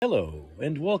Hello,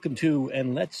 and welcome to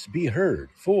And Let's Be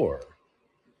Heard for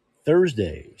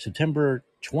Thursday, September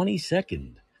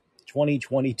 22nd,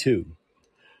 2022.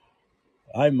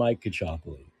 I'm Mike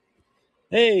Kachopoli.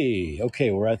 Hey,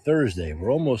 okay, we're at Thursday.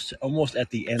 We're almost at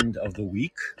the end of the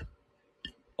week.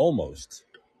 Almost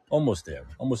there.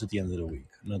 Almost at the end of the week.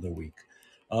 Another week.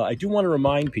 I do want to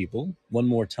remind people one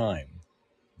more time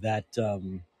that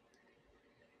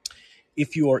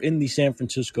if you are in the San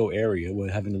Francisco area, we're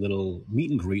having a little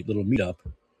meet and greet, little meetup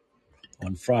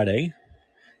on Friday.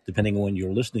 Depending on when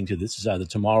you're listening to this, it's either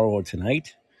tomorrow or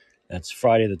tonight. That's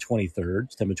Friday the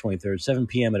 23rd, September 23rd, 7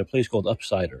 p.m. at a place called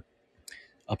Upsider.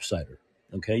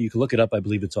 Okay, you can look it up. I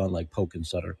believe it's on like Poke and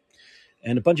Sutter.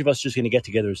 And a bunch of us just going to get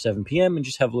together at 7 p.m. and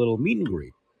just have a little meet and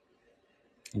greet.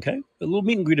 Okay, a little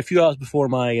meet and greet a few hours before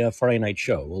my Friday night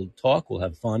show. We'll talk, we'll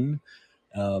have fun,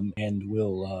 and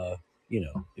we'll,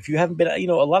 if you haven't been,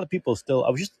 a lot of people still. I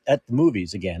was just at the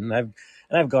movies again, and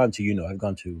I've gone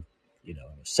to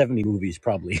 70 movies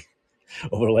probably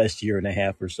over the last year and a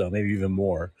half or so, maybe even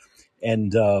more.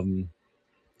 And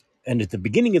at the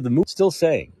beginning of the movie, still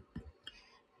saying,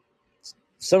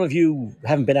 some of you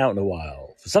haven't been out in a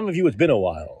while. For some of you, it's been a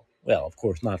while. Well, of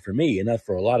course, not for me and not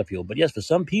for a lot of people. But yes, for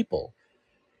some people,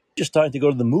 just starting to go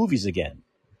to the movies again.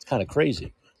 It's kind of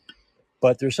crazy.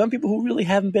 But there's some people who really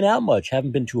haven't been out much, haven't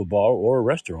been to a bar or a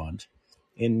restaurant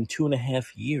in 2.5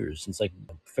 years, since like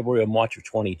February or March of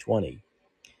 2020.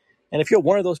 And if you're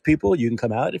one of those people, you can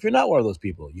come out. If you're not one of those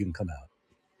people, you can come out.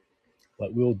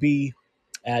 But we'll be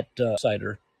at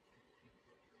Cider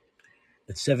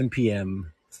at 7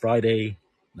 p.m. Friday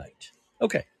night.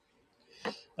 Okay.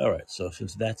 All right. So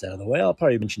since that's out of the way, I'll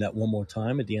probably mention that one more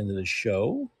time at the end of the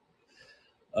show.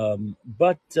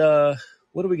 But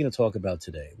what are we going to talk about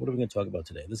today?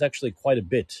 There's actually quite a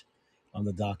bit on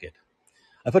the docket.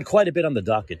 I put quite a bit on the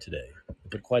docket today.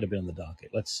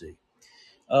 Let's see.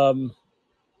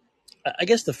 I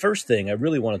guess the first thing I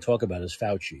really want to talk about is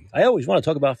Fauci. I always want to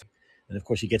talk about, and of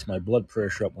course he gets my blood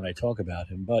pressure up when I talk about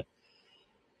him, but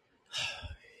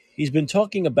he's been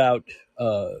talking about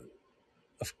a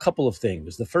couple of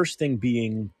things. The first thing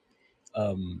being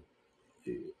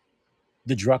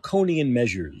the draconian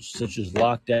measures, such as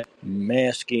lockdown,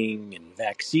 masking, and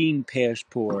vaccine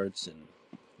passports, and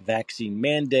vaccine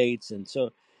mandates. And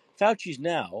so Fauci's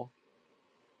now,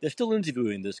 they're still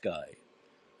interviewing this guy.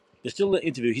 They're still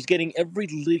interviewing. He's getting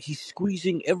he's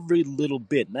squeezing every little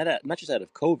bit, not just out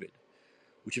of COVID,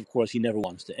 which of course he never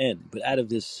wants to end, but out of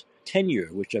this tenure,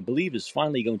 which I believe is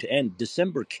finally going to end.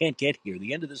 December can't get here.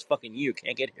 The end of this fucking year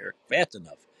can't get here fast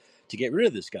enough to get rid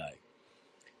of this guy.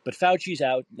 But Fauci's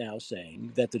out now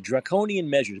saying that the draconian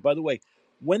measures, by the way,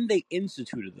 when they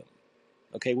instituted them,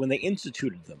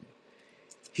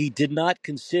 he did not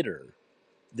consider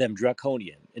them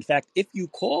draconian. In fact, if you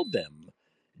called them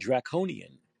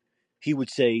draconian, he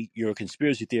would say you're a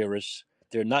conspiracy theorist.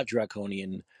 They're not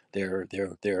draconian. They're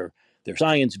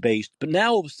science-based. But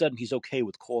now all of a sudden he's okay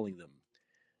with calling them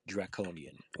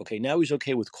draconian. Okay, now he's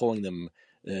okay with calling them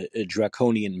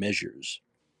draconian measures.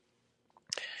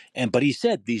 But he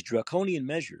said these draconian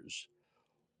measures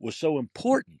were so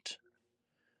important.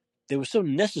 They were so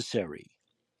necessary.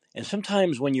 And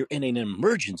sometimes when you're in an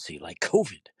emergency like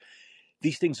COVID,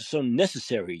 these things are so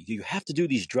necessary. You have to do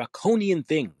these draconian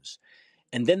things.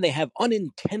 And then they have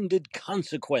unintended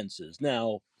consequences.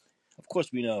 Now, of course,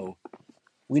 we know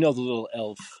the little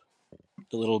elf,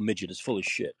 the little midget is full of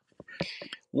shit.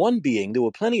 One being, there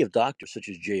were plenty of doctors, such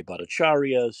as Jay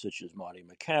Bhattacharya, such as Marty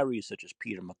McCary, such as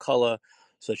Peter McCullough,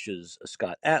 such as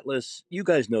Scott Atlas. You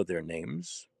guys know their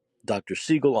names. Dr.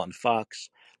 Siegel on Fox.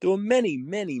 There were many,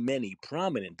 many, many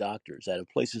prominent doctors out of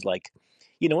places like,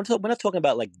 we're not talking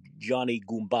about like Johnny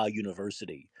Goomba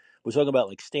University. We're talking about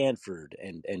like Stanford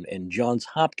and Johns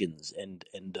Hopkins and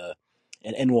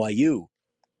NYU,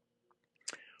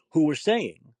 who were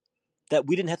saying that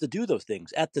we didn't have to do those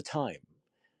things at the time.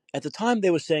 At the time,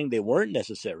 they were saying they weren't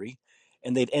necessary,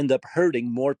 and they'd end up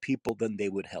hurting more people than they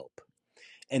would help.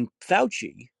 And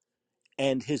Fauci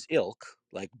and his ilk,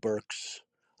 like Birx,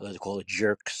 I like to call it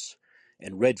jerks,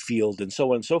 and Redfield, and so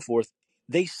on and so forth,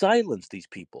 they silenced these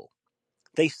people.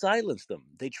 They silenced them.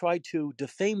 They tried to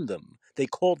defame them. They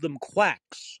called them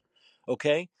quacks.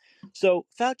 Okay? So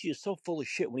Fauci is so full of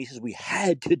shit when he says we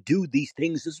had to do these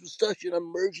things. This was such an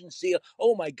emergency.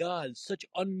 Oh my God, such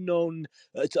unknown,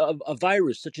 it's a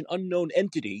virus, such an unknown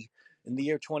entity in the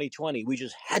year 2020. We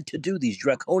just had to do these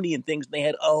draconian things. And they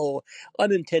had,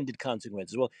 unintended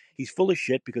consequences. Well, he's full of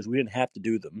shit because we didn't have to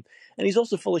do them. And he's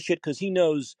also full of shit because he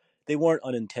knows they weren't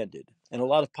unintended. And a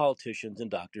lot of politicians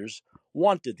and doctors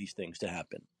wanted these things to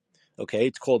happen. Okay,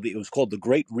 it was called the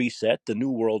Great Reset, the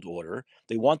New World Order.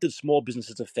 They wanted small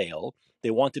businesses to fail. They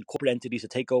wanted corporate entities to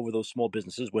take over those small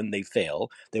businesses when they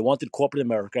fail. They wanted corporate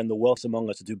America and the wealthy among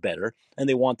us to do better. And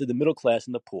they wanted the middle class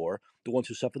and the poor, the ones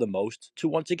who suffer the most, to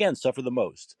once again suffer the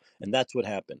most. And that's what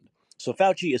happened. So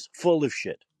Fauci is full of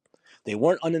shit. They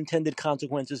weren't unintended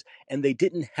consequences, and they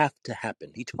didn't have to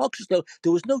happen. He talks as though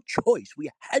there was no choice.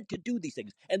 We had to do these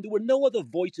things, and there were no other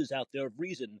voices out there of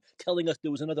reason telling us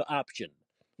there was another option.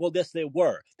 Well, yes, there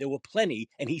were. There were plenty,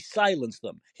 and he silenced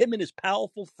them. Him and his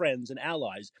powerful friends and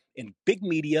allies in big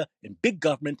media, in big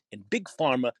government, in big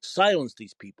pharma silenced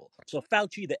these people. So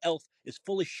Fauci, the elf, is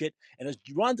full of shit, and as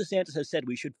Ron DeSantis has said,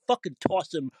 we should fucking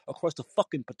toss him across the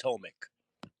fucking Potomac.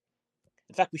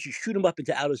 In fact, we should shoot him up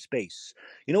into outer space.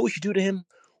 You know what we should do to him?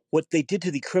 What they did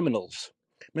to the criminals.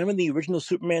 Remember in the original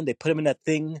Superman, they put him in that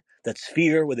thing, that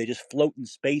sphere where they just float in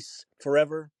space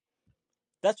forever?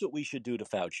 That's what we should do to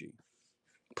Fauci.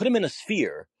 Put him in a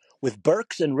sphere with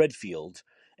Burks and Redfield,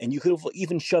 and you could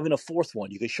even shove in a fourth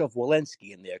one. You could shove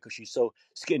Walensky in there because she's so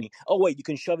skinny. Oh wait, you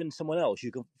can shove in someone else.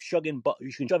 You can shove in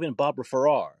Barbara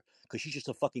Ferrer because she's just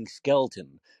a fucking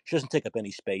skeleton. She doesn't take up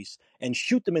any space, and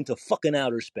shoot them into fucking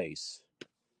outer space.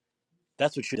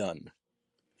 That's what should be done.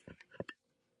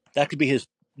 That could be his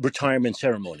retirement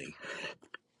ceremony.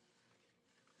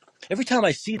 Every time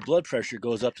I see blood pressure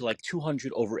goes up to like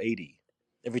 200/80.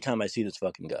 Every time I see this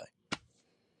fucking guy.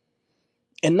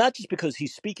 And not just because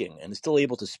he's speaking and is still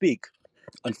able to speak,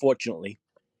 unfortunately,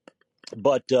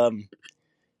 but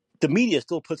the media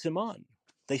still puts him on.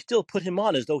 They still put him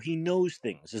on as though he knows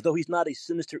things, as though he's not a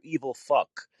sinister, evil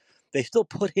fuck. They still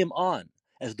put him on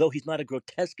as though he's not a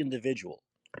grotesque individual.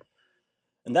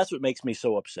 And that's what makes me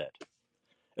so upset.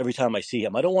 Every time I see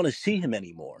him, I don't want to see him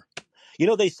anymore. You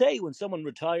know, they say when someone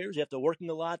retires after working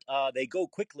a lot, they go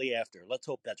quickly after. Let's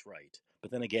hope that's right.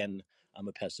 But then again, I'm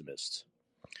a pessimist.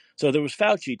 So there was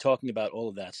Fauci talking about all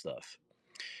of that stuff.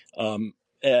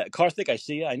 Karthik, I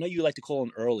see you. I know you like to call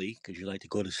in early because you like to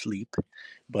go to sleep,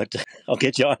 but I'll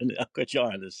get you on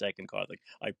in a second, Karthik.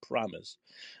 I promise.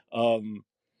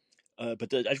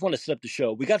 But I just want to set up the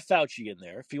show. We got Fauci in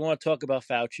there. If you want to talk about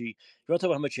Fauci, if you want to talk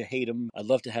about how much you hate him, I'd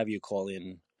love to have you call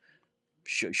in.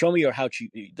 Show me your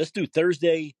Fauci. Let's do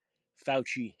Thursday,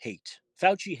 Fauci hate.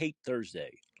 Fauci hate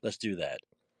Thursday. Let's do that.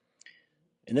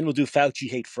 And then we'll do Fauci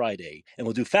hate Friday. And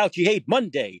we'll do Fauci hate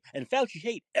Monday. And Fauci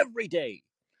hate every day.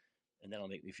 And that'll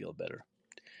make me feel better.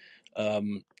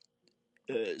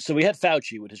 So we had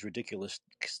Fauci with his ridiculous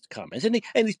comments. And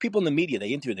these people in the media, they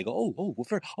interview, they go,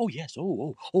 yes,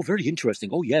 very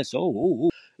interesting. Oh, yes,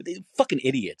 They're fucking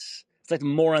idiots. It's like the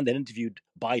moron that interviewed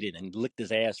Biden and licked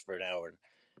his ass for an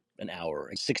hour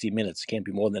and 60 minutes, can't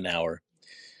be more than an hour,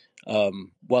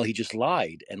 while he just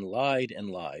lied and lied and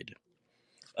lied.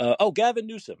 Gavin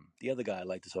Newsom, the other guy I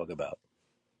like to talk about.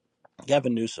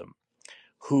 Gavin Newsom,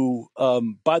 who,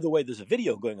 by the way, there's a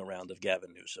video going around of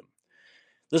Gavin Newsom.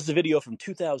 This is a video from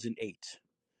 2008.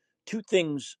 Two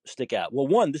things stick out. Well,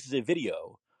 one, this is a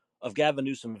video of Gavin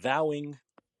Newsom vowing.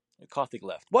 Karthik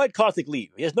left. Why'd Karthik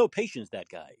leave? He has no patience, that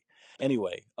guy.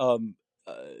 Anyway,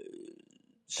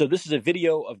 so this is a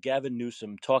video of Gavin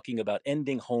Newsom talking about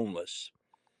ending homeless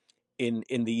in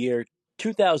the year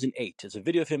 2008. It's a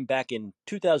video of him back in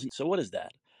 2000. So what is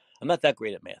that? I'm not that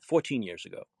great at math. 14 years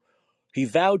ago. He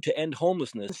vowed to end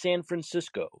homelessness in San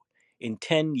Francisco in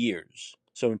 10 years.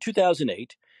 So in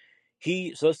 2008,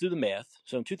 so let's do the math.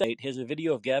 So in 2008, here's a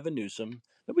video of Gavin Newsom.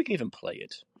 Maybe we can even play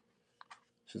it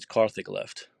since Karthik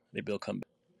left. Maybe he'll come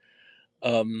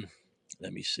back.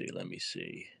 Let me see. Maybe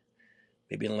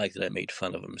he didn't like that I made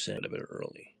fun of him saying it a bit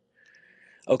early.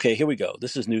 Okay, here we go.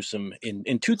 This is Newsom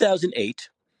in 2008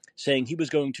 saying he was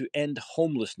going to end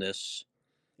homelessness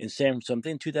in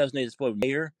something. 2008 is what,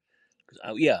 mayor?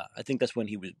 I think that's when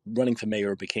he was running for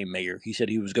mayor or became mayor. He said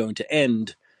he was going to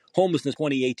end homelessness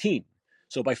 2018.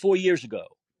 So by 4 years ago,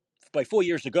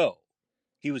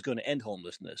 he was going to end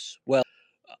homelessness. Well,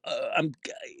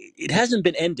 it hasn't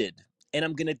been ended, and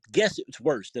I'm going to guess it's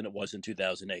worse than it was in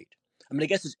 2008. I'm going to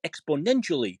guess it's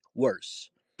exponentially worse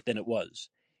than it was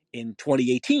in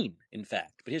 2018, in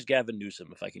fact. But here's Gavin Newsom,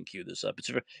 if I can cue this up.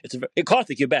 Hey,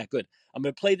 Karthik, you're back. Good. I'm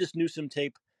going to play this Newsom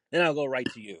tape, then I'll go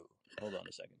right to you. Hold on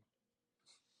a second.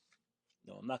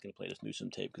 No, I'm not going to play this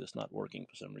Newsom tape because it's not working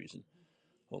for some reason.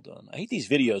 Hold on. I hate these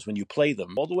videos when you play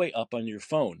them all the way up on your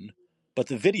phone, but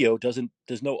the video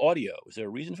there's no audio. Is there a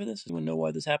reason for this? Does anyone know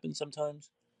why this happens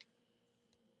sometimes?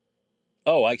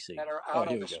 Oh, I see. That are out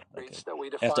here on we the go. streets Okay. that we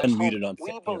I define have to unmute it on.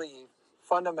 We believe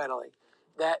fundamentally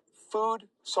that food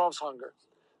solves hunger,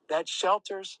 that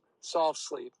shelters solve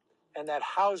sleep, and that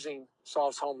housing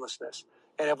solves homelessness.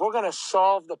 And if we're going to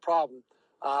solve the problem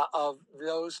of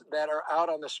those that are out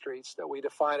on the streets that we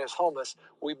define as homeless.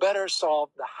 We better solve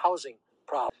the housing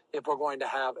problem if we're going to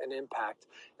have an impact.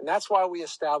 And that's why we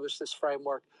established this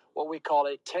framework, what we call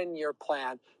a 10-year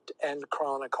plan to end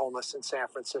chronic homelessness in San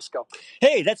Francisco.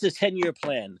 Hey, that's a 10-year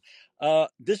plan.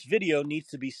 This video needs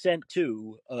to be sent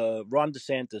to Ron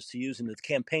DeSantis to use in the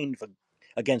campaign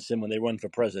against him when they run for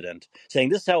president, saying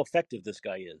this is how effective this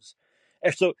guy is.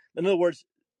 And so, in other words,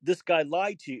 this guy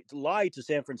lied to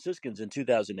San Franciscans in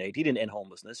 2008. He didn't end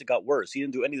homelessness; it got worse. He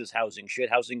didn't do any of this housing shit.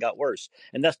 Housing got worse,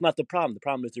 and that's not the problem. The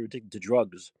problem is they're addicted to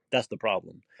drugs. That's the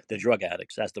problem. They're drug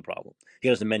addicts. That's the problem. He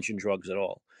doesn't mention drugs at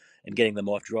all, and getting them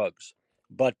off drugs.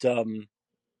 But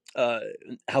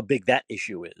how big that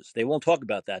issue is. They won't talk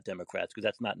about that, Democrats, because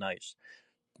that's not nice,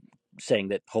 saying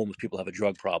that homeless people have a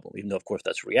drug problem, even though, of course,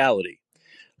 that's reality.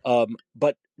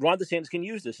 But Ron DeSantis can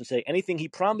use this and say anything he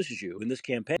promises you in this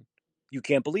campaign, you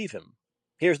can't believe him.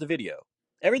 Here's the video.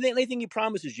 Anything he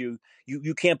promises you,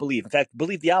 you can't believe. In fact,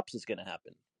 believe the opposite is going to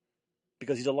happen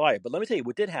because he's a liar. But let me tell you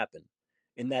what did happen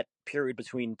in that period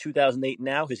between 2008 and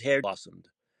now. His hair blossomed.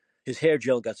 His hair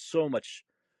gel got so much,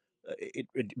 it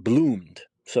bloomed.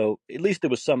 So at least there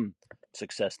was some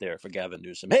success there for Gavin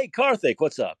Newsom. Hey, Karthik,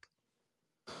 what's up?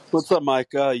 What's up,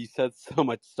 Mike? You said so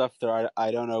much stuff there.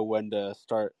 I don't know when to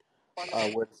start.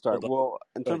 Well,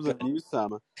 in terms of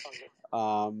Newsom,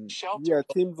 yeah, it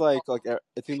seems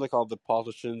like all the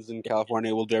politicians in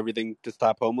California will do everything to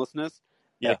stop homelessness,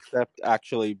 except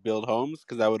actually build homes,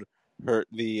 because that would hurt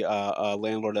the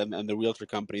landlord and the realtor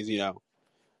companies.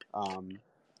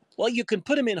 Well, you can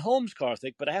put him in homes,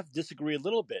 Karthik, but I have to disagree a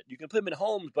little bit. You can put him in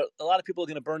homes, but a lot of people are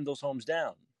going to burn those homes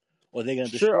down, or they're going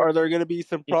to destroy. Sure, are there going to be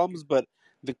some problems? But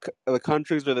the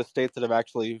countries or the states that have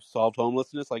actually solved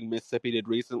homelessness, like Mississippi did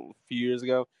a few years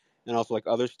ago, and also like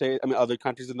other other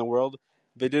countries in the world,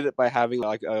 they did it by having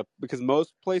because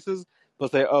most places they'll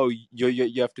say, oh,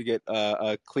 you have to get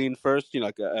clean first,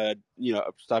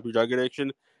 stop your drug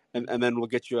addiction, and then we'll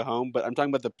get you a home. But I'm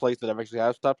talking about the place that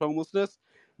have stopped homelessness.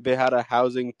 They had a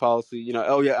housing policy, and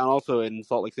also in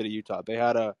Salt Lake City, Utah, they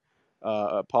had a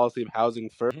policy of housing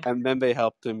first, and then they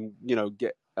helped him,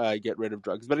 get rid of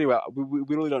drugs. But anyway, we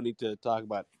really don't need to talk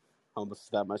about homelessness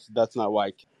that much. That's not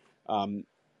why.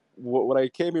 What I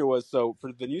came here was, so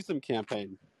for the Newsom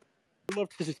campaign, I'd love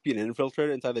to just be an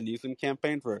infiltrator inside the Newsom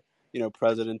campaign for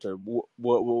president or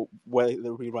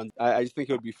whether he runs. I just think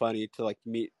it would be funny to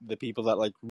meet the people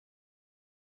that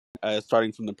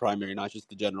starting from the primary, not just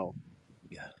the general.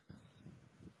 Yeah.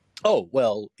 Oh,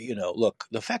 well, look,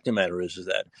 the fact of the matter is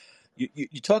that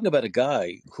you're talking about a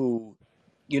guy who,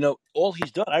 all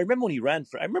he's done. I remember when he ran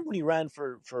for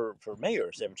mayor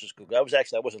of San Francisco. I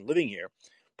wasn't living here,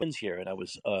 here, and I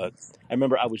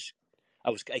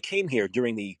came here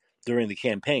during the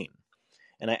campaign,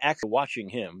 and I actually watching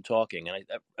him talking, and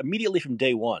I immediately from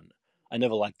day one, I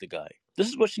never liked the guy. This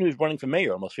is when he was running for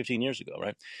mayor almost 15 years ago,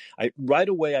 right? Right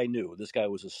away I knew this guy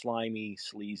was a slimy,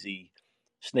 sleazy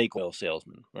snake oil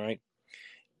salesman, right?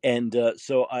 And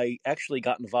so I actually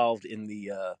got involved in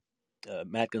the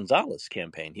Matt Gonzalez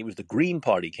campaign. He was the Green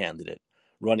Party candidate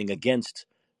running against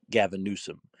Gavin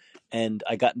Newsom. And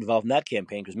I got involved in that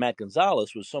campaign because Matt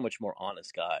Gonzalez was so much more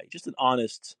honest guy, just an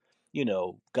honest,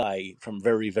 guy from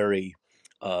very, very,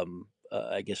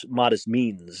 I guess, modest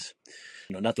means,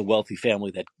 not the wealthy family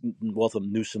that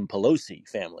Waltham Newsom Pelosi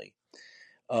family.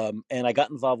 And I got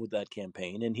involved with that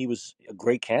campaign, and he was a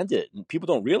great candidate. And people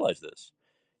don't realize this.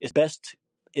 It's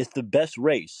the best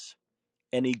race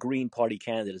any Green Party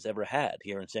candidate has ever had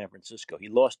here in San Francisco. He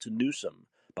lost to Newsom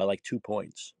by like 2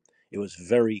 points. It was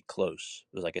very close.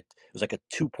 It was like a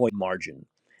 2-point margin,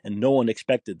 and no one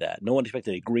expected that. No one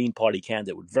expected a Green Party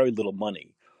candidate with very little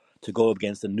money to go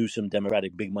against the Newsom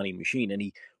Democratic big money machine, and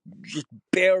he just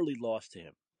barely lost to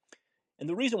him. And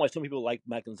the reason why some people liked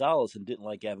Matt Gonzalez and didn't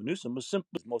like Gavin Newsom was simply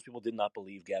because most people did not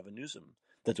believe Gavin Newsom,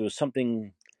 that there was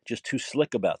something just too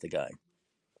slick about the guy.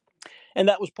 And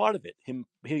that was part of it.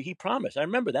 He promised. I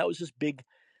remember that was his big.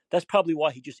 That's probably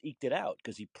why he just eked it out,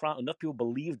 because enough people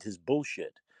believed his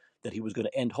bullshit that he was going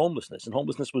to end homelessness, and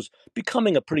homelessness was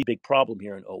becoming a pretty big problem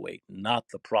here in '08. Not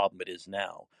the problem it is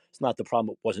now. It's not the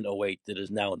problem it was in '08 that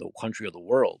is now in the country or the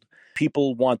world.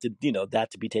 People wanted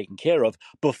that to be taken care of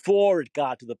before it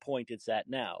got to the point it's at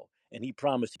now, and he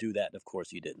promised to do that, and of course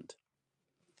he didn't.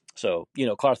 So,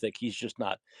 Karthik, he's just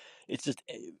not. It's just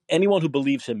anyone who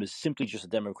believes him is simply just a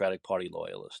Democratic Party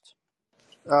loyalist.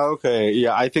 Okay,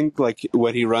 yeah, I think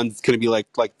when he runs, it's gonna be like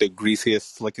the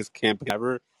greasiest his campaign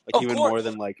ever, Of even course. more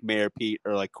than Mayor Pete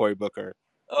or Cory Booker.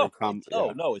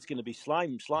 No, it's going to be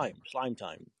slime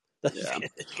time. Yeah.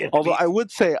 Although I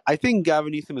would say I think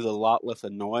Gavin Newsom is a lot less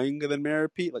annoying than Mayor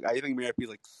Pete. I think Mayor Pete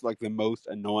is like the most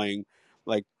annoying.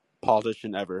 like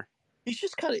politician ever. He's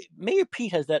just kind of Mayor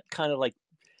Pete has that kind of like,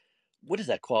 what is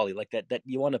that quality, like that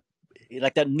you want to,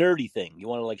 like that nerdy thing you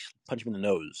want to like punch him in the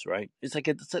nose, right? It's like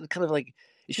it's kind of like,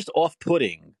 it's just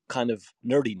off-putting kind of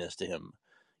nerdiness to him.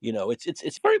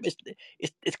 It's very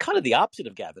it's kind of the opposite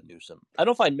of Gavin Newsom. I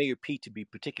don't find Mayor Pete to be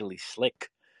particularly slick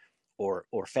or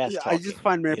fast Yeah, I just talking.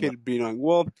 find Mayor Pete to be annoying.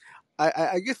 Well,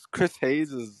 I guess Chris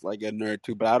Hayes is like a nerd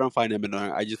too, but I don't find him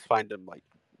annoying. I just find him like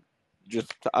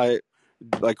just I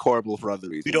like horrible for other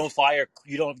reasons.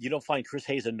 You don't find Chris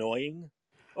Hayes annoying?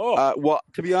 Oh, Well,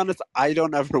 to be honest, I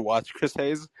don't ever watch Chris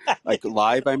Hayes like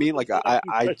live. I mean, like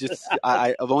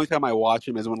the only time I watch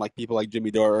him is when like people like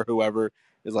Jimmy Dore or whoever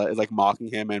is mocking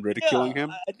him and ridiculing yeah,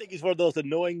 him. I think he's one of those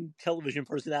annoying television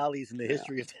personalities in the Yeah.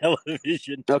 history of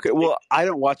television. Okay, well, I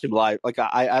don't watch him live. Like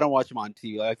I don't watch him on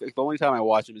TV. Like the only time I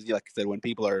watch him is like I said when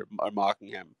people are mocking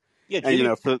him, Yeah, and Jimmy.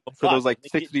 Oh for those God, like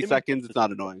I mean, 60 seconds, it's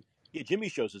not annoying. Yeah, Jimmy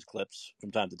shows his clips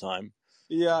from time to time.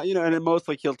 Yeah, and at most,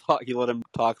 like he'll let him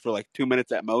talk for like 2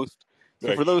 minutes at most. So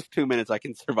Right. for those 2 minutes, I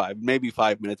can survive. Maybe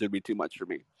 5 minutes would be too much for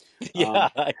me. Yeah.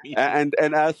 And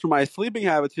as for my sleeping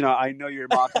habits, I know you're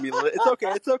mocking me. It's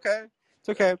okay. It's okay. It's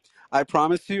okay. I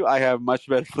promise you, I have much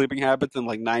better sleeping habits than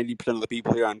like 90% of the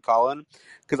people here on Callin.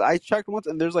 Because I checked once,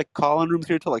 and there's like Callin rooms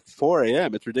here till like 4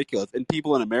 a.m. It's ridiculous. And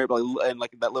people in America, and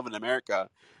like that live in America,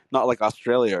 not like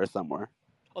Australia or somewhere.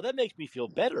 Oh, that makes me feel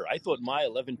better. I thought my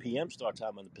 11 p.m. start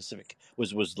time on the Pacific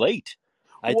was late.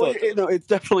 I Well, thought, it's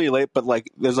definitely late, but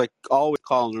like there's like always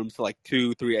calling rooms to like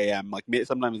 2, 3 a.m. Like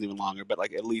sometimes even longer, but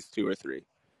like at least 2 or 3.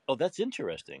 oh, that's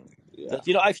interesting. Yeah.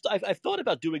 I've thought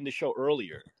about doing the show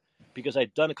earlier because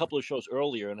I've done a couple of shows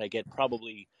earlier, and I get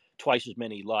probably twice as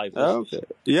many live listeners. Okay.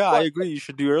 Yeah, I But agree. You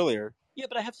should do earlier. yeah,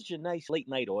 but I have such a nice late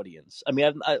night audience. I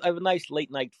mean, I have a nice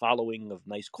late night following of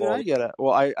nice Yeah, I callers. get it.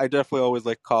 Well, I definitely always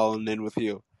like calling in with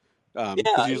you, because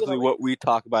Yeah, usually what we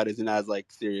talk about isn't as like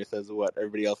serious as what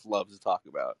everybody else loves to talk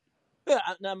about. yeah.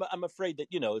 I'm afraid that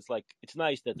it's like it's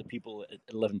nice that the people at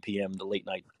 11 p.m. the late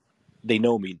night, they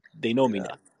know me. They know me Yeah,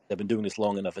 now. I've been doing this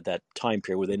long enough at that time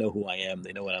period where they know who I am.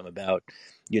 They know what I'm about.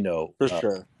 You know. for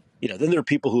sure. Then there are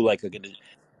people who like are gonna,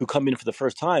 who come in for the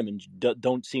first time and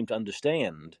don't seem to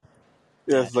understand.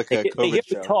 Yeah, And it's like they a hear, they hear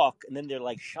COVID me show. talk, and then they're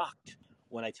like shocked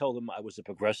when I tell them I was a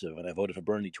progressive and I voted for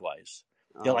Bernie twice.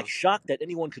 They're Uh, like shocked that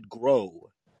anyone could grow,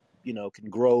 can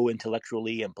grow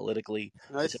intellectually and politically.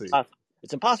 I It's see. impossible.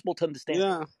 It's impossible to understand.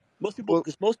 Yeah. Well.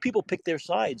 Because most people pick their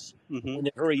sides Hmm. when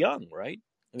they're very young, right?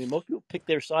 I mean, most people pick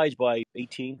their sides by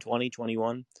 18, 20,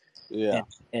 21, Yeah.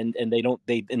 and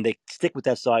they stick with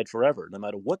that side forever, no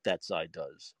matter what that side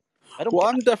does. I don't Well,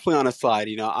 care. I'm definitely on a side.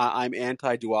 I'm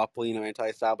anti-duopoly.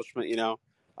 Anti-establishment.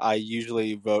 I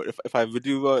usually vote if I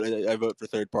do vote, I vote for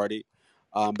third party.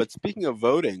 But speaking of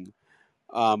voting,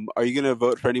 are you going to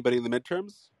vote for anybody in the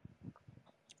midterms?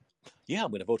 Yeah,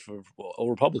 I'm going to vote for all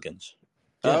Republicans.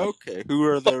 Yeah. Okay. Who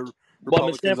are the Well, I'm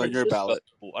in San Republicans on your Francisco. ballot?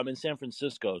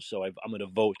 So I'm going to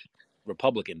vote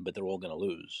Republican, but they're all going to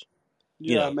lose.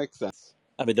 Yeah, it makes sense.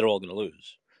 I mean, they're all going to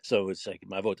lose. So it's like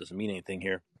my vote doesn't mean anything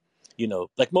here.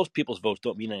 Like most people's votes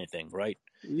don't mean anything, right?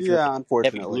 If you're Yeah, in a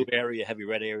heavy blue unfortunately. area, heavy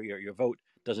red area, your vote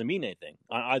doesn't mean anything.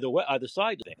 Either way, either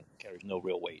side thing carries no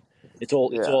real weight.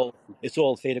 Yeah. It's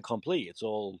all fait accompli. It's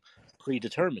all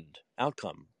predetermined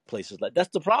outcome. Places like that's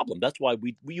the problem. That's why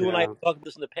you and I have Yeah. talked about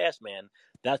this in the past, man.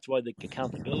 That's why the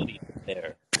accountability is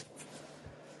there.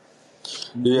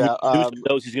 Yeah. Newsom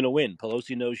knows he's going to win.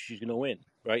 Pelosi knows she's going to win.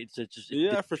 Right?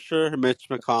 Yeah, for sure. Mitch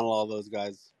McConnell, all those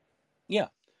guys. Yeah,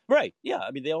 right. Yeah,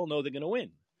 I mean they all know they're going to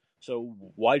win. So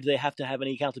why do they have to have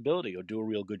any accountability or do a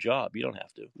real good job? You don't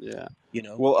have to. Yeah. You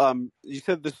know. Well, you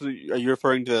said this. Are you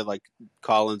referring to like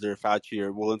Collins or Fauci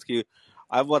or Walensky?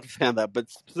 I have a lot to say on that, but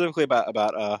specifically about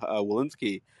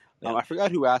Walensky. Yeah. I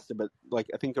forgot who asked it, but like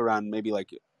I think around maybe like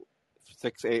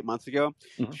 6, 8 months ago,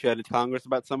 Mhm. she had a Congress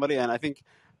about somebody, and I think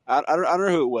I don't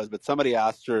know who it was, but somebody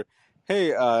asked her,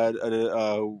 "Hey,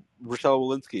 Rochelle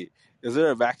Walensky, is there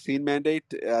a vaccine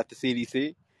mandate at the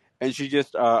CDC?" And she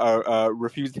just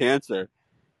refused to answer.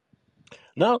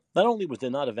 No, not only was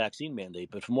there not a vaccine mandate,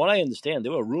 but from what I understand,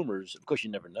 there were rumors. Of course, you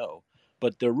never know,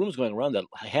 but there are rumors going around that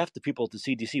half the people at the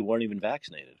CDC weren't even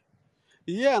vaccinated.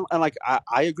 Yeah, and like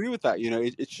I agree with that.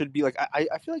 It should be like I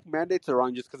feel like mandates are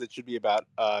wrong just because it should be about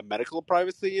medical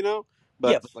privacy.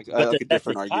 But Yeah, it's but like a that's the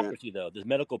different argument. hypocrisy, though. There's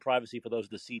medical privacy for those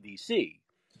at the CDC,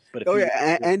 but if Oh you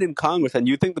yeah, and in Congress, and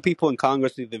you think the people in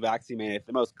Congress need the vaccine mandate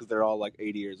the most because they're all like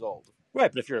 80 years old.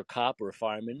 right, but if you're a cop or a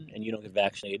fireman and you don't get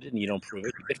vaccinated and you don't prove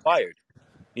it, you get fired.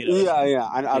 Yeah, yeah.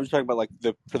 I Yeah. was talking about like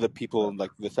for the people in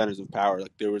like the centers of power.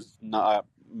 Like there was not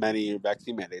many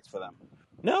vaccine mandates for them.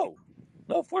 No,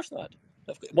 no, of course not.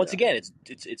 Once Yeah, again,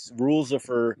 it's rules are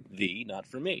for thee, not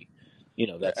for me.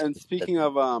 That's And speaking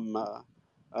of the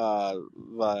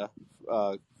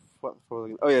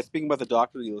speaking about the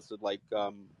doctors you listed, like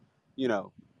the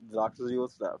doctors you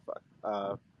listed. Fuck.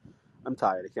 I'm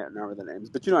tired. I can't remember the names,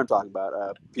 but you know what I'm talking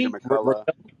about. Peter McCullough.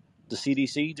 the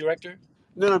CDC director.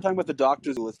 No, I'm talking about the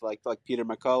doctors who list like Peter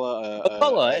McCullough,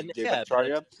 McCullough and Jay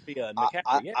Bhattacharya. and I,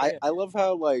 McCaffrey. I love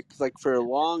how like for a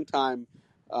long time,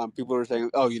 people were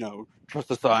saying, oh, trust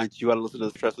the science. You got to listen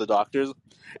to trust the doctors.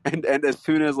 And as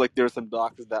soon as like there were some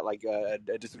doctors that like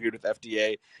disagreed with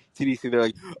FDA, CDC, they're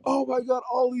like, oh my god,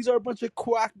 all these are a bunch of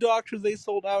quack doctors. They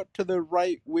sold out to the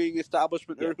right wing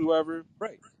establishment or whoever.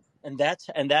 Right, and that's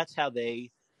how they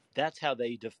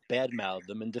badmouthed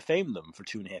them and defamed them for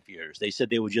 2.5 years. They said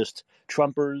they were just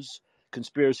Trumpers,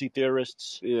 conspiracy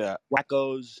theorists,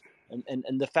 wackos,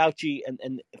 and the Fauci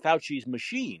and Fauci's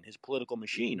machine, his political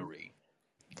machinery,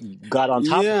 got on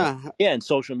top of them. Yeah, and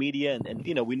social media, and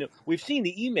we've seen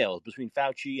the emails between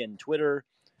Fauci and Twitter.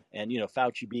 And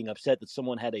Fauci being upset that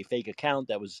someone had a fake account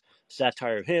that was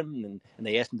satire of him, and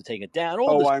they asked him to take it down.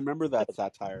 I remember that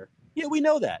satire. Yeah, we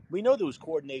know that. We know there was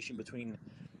coordination between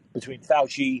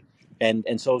Fauci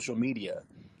and social media,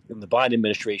 and the Biden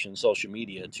administration, social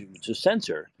media, to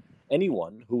censor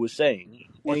anyone who was saying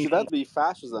Which anything. that'd be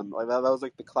fascism. Like that was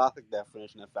like the classic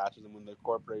definition of fascism, when the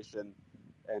corporation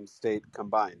and state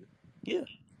combine. Yeah,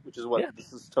 which is what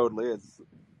this is totally is.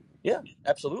 Yeah,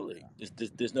 absolutely.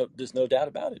 There's no doubt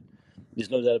about it.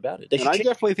 There's no doubt about it. And I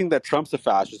definitely think that Trump's a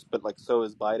fascist, but like so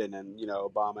is Biden and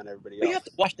Obama and everybody else. You have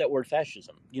to watch that word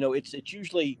fascism. It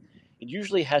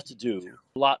usually has to do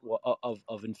a lot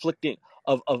of inflicting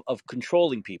of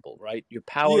controlling people, right? Your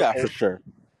power, for sure,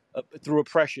 through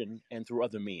oppression and through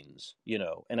other means.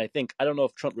 And I don't know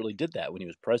if Trump really did that when he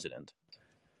was president.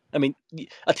 I mean,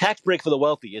 a tax break for the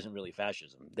wealthy isn't really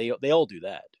fascism. They all do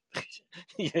that.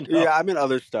 Yeah, I mean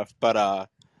other stuff, but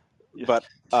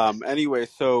anyway,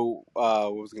 so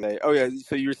what was I gonna say? Oh yeah,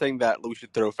 so you were saying that we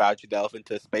should throw Fauci the elephant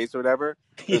into space or whatever,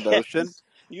 in the ocean.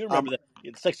 You remember that?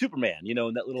 It's like Superman, in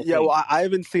that little. Yeah, thing. well, I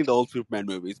haven't seen the old Superman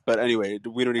movies, but anyway,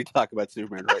 we don't need to talk about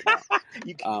Superman right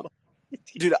now.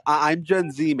 Dude, I'm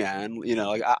Gen Z, man.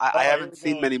 I haven't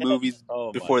seen many movies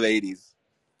before the 80s.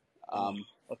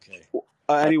 Okay.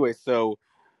 Anyway, so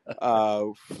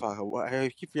I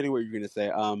keep forgetting what you're gonna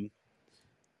say.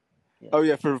 Oh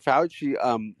yeah, for Fauci,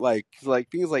 like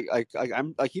things like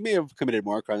I'm like he may have committed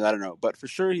more crimes. I don't know, but for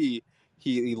sure he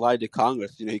lied to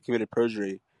Congress. He committed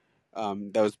perjury.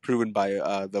 That was proven by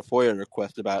the FOIA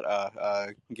request about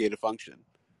gain of function.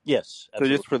 Yes,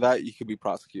 absolutely. So just for that, you could be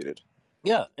prosecuted.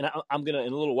 Yeah, and I'm gonna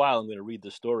in a little while I'm gonna read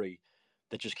the story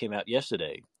that just came out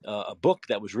yesterday, a book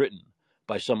that was written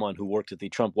by someone who worked at the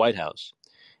Trump White House,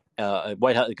 a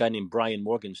guy named Brian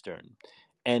Morgenstern,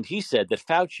 and he said that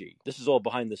Fauci, this is all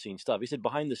behind the scenes stuff. He said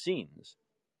behind the scenes,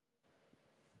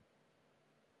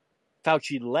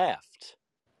 Fauci laughed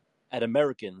at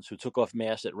Americans who took off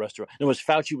masks at restaurants. In other words,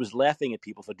 Fauci was laughing at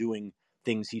people for doing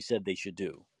things he said they should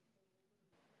do.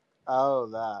 Oh,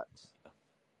 that.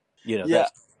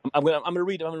 I'm gonna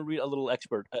read a little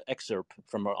excerpt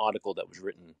from an article that was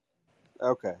written.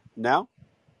 Okay. Now?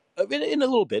 In a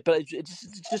little bit, but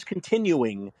it's just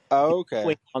continuing.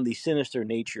 Okay. On the sinister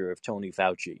nature of Tony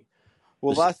Fauci.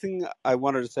 Well, last thing I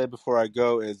wanted to say before I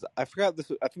go is I forgot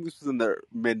this. I think this was in the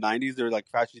mid '90s. There, like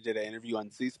Fauci did an interview on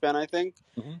C-SPAN, I think,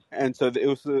 and so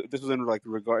this was in like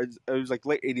regards. It was like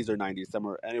late '80s or '90s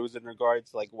somewhere, and it was in regards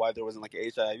to like why there wasn't like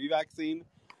an HIV vaccine.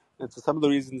 And so some of the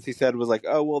reasons he said was like,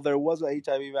 oh well, there was an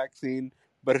HIV vaccine,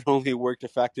 but it only worked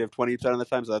effective 20% of the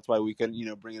time, so that's why we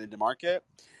couldn't bring it into market,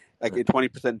 like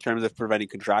 20% in terms of preventing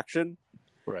contraction.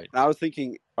 Right. And I was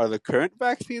thinking, are the current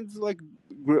vaccines less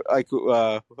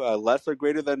or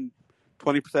greater than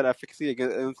 20% efficacy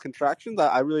against contractions?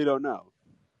 I really don't know.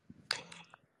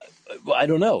 Well, I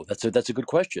don't know. That's a good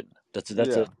question. That's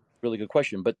a really good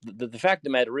question. But the fact of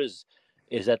the matter is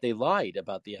that they lied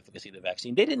about the efficacy of the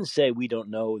vaccine. They didn't say we don't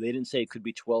know. They didn't say it could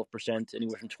be 12%,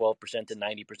 anywhere from 12% to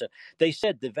 90%. They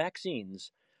said the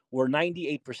vaccines were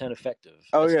 98% effective.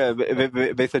 Oh yeah,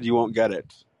 they said you won't get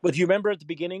it. But do you remember at the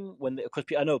beginning because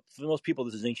I know for most people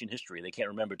this is ancient history. They can't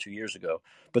remember 2 years ago.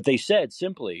 But they said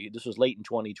simply, this was late in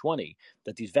 2020,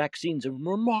 that these vaccines are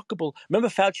remarkable. Remember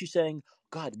Fauci saying,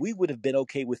 God, we would have been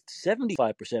okay with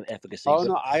 75% efficacy. Oh,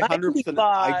 no, I 100%.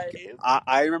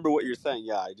 I remember what you're saying.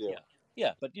 Yeah, I do.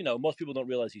 Yeah, but, most people don't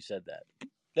realize he said that.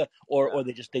 Or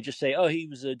they just say, oh, he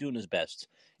was doing his best.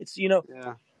 It's,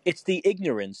 It's the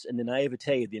ignorance and the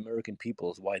naivete of the American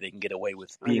people is why they can get away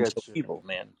with being so evil,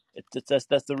 man.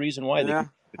 That's the reason why they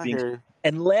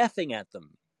and laughing at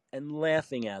them.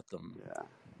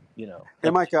 Yeah. Hey,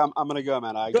 Mike, I'm gonna go,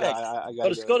 man. I gotta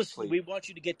go. We want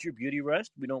you to get your beauty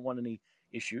rest. We don't want any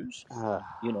issues,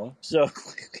 So,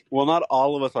 Well, not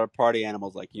all of us are party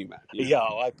animals like you, Matt. yeah,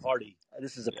 I party.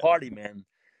 This is a Yeah. party, man.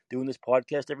 Doing this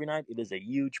podcast every night, it is a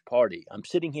huge party. I'm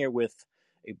sitting here with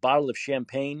a bottle of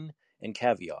champagne and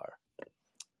caviar.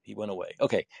 He went away.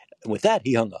 Okay, with that,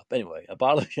 he hung up. Anyway, a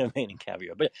bottle of champagne and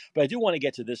caviar. But I do want to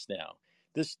get to this now.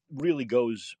 This really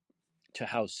goes to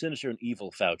how sinister and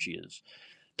evil Fauci is.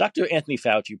 Dr. Anthony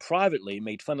Fauci privately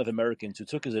made fun of Americans who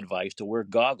took his advice to wear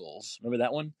goggles. Remember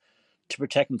that one? To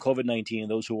protect from COVID-19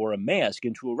 and those who wore a mask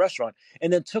into a restaurant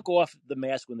and then took off the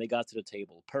mask when they got to the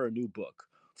table, per a new book.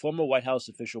 Former White House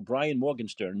official Brian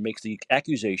Morgenstern makes the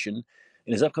accusation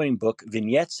in his upcoming book,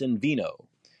 Vignettes and Vino.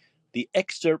 The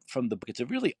excerpt from the book, it's a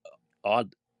really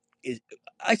odd,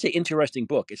 I'd say interesting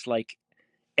book. It's like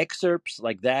excerpts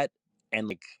like that and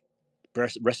like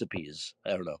recipes.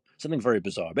 I don't know, something very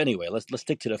bizarre. But anyway, let's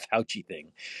stick to the Fauci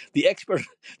thing. The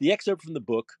excerpt from the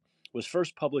book was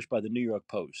first published by the New York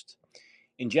Post.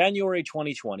 In January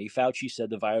 2020, Fauci said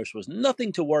the virus was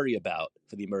nothing to worry about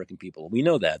for the American people. We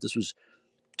know that. This was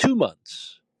 2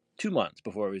 months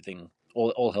before everything,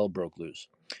 all hell broke loose.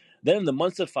 Then in the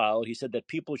months that followed, he said that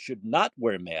people should not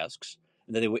wear masks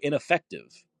and that they were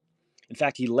ineffective. In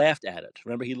fact, he laughed at it.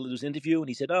 Remember, he did his interview and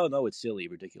he said, "Oh no, it's silly,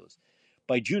 ridiculous."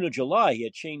 By June or July, he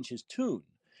had changed his tune.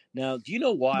 Now, do you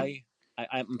know why?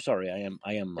 I'm sorry,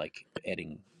 I am like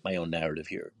adding my own narrative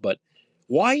here, but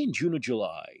why in June or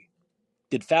July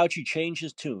did Fauci change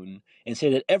his tune and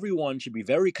say that everyone should be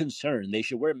very concerned? They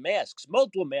should wear masks,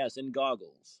 multiple masks, and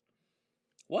goggles.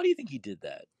 Why do you think he did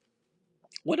that?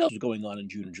 What else was going on in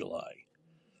June and July?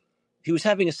 He was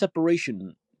having a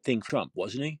separation thing from Trump,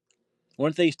 wasn't he?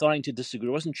 Weren't they starting to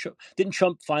disagree? Didn't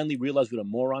Trump finally realize what a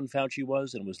moron Fauci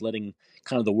was and was letting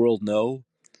kind of the world know,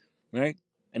 right?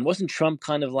 And wasn't Trump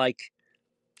kind of like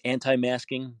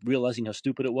anti-masking, realizing how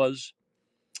stupid it was?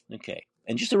 Okay.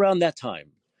 And just around that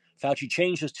time, Fauci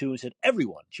changed his tune and said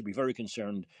everyone should be very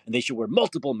concerned and they should wear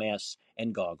multiple masks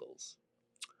and goggles.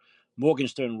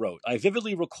 Morgenstern wrote, "I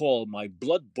vividly recall my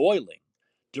blood boiling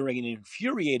during an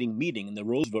infuriating meeting in the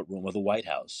Roosevelt Room of the White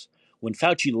House when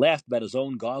Fauci laughed about his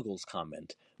own goggles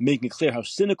comment, making it clear how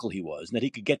cynical he was and that he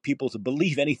could get people to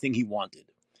believe anything he wanted.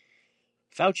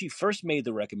 Fauci first made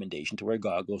the recommendation to wear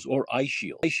goggles or eye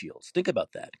shields. Think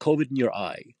about that. COVID in your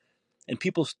eye. And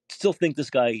people still think this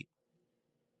guy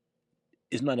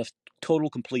is not a total,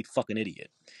 complete fucking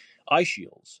idiot. Eye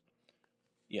shields.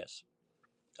 Yes.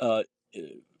 Uh,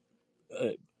 uh,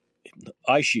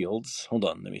 eye shields. Hold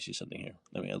on. Let me see something here.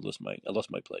 I lost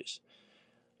my place.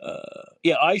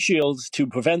 Eye shields to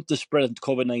prevent the spread of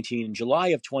COVID-19 in July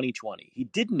of 2020. He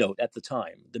did note at the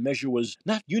time the measure was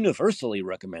not universally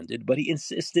recommended, but he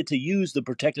insisted to use the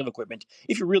protective equipment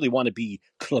if you really want to be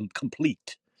a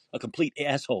complete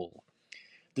asshole.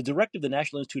 The director of the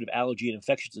National Institute of Allergy and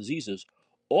Infectious Diseases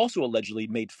also allegedly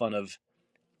made fun of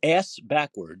ass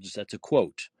backwards, that's a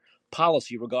quote,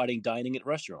 policy regarding dining at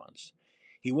restaurants.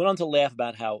 He went on to laugh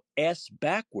about how ass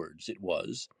backwards it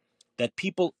was that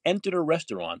people entered a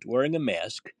restaurant wearing a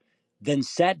mask, then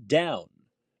sat down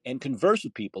and conversed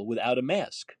with people without a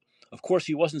mask. Of course,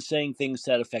 he wasn't saying things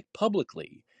to that effect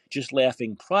publicly, just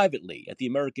laughing privately at the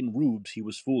American rubes he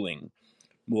was fooling,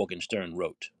 Morgenstern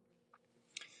wrote.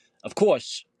 Of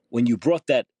course, when you brought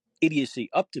that idiocy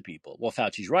up to people, well,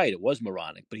 Fauci's right, it was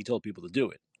moronic, but he told people to do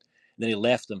it. And then he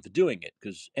laughed at them for doing it,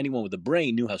 because anyone with a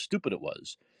brain knew how stupid it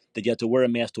was, that you had to wear a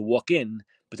mask to walk in,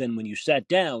 but then when you sat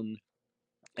down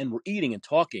and were eating and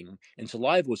talking and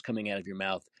saliva was coming out of your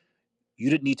mouth, you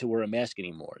didn't need to wear a mask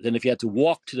anymore. Then if you had to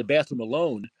walk to the bathroom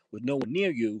alone with no one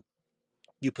near you,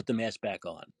 you put the mask back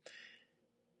on.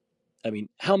 I mean,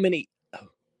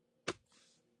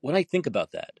 when I think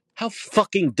about that, how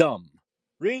fucking dumb.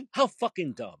 Really? How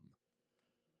fucking dumb.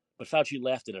 But Fauci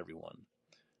laughed at everyone.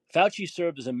 Fauci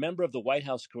served as a member of the White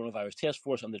House coronavirus task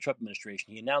force under the Trump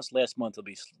administration. He announced last month he'll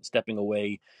be stepping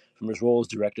away from his role as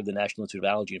director of the National Institute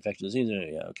of Allergy and Infectious Diseases.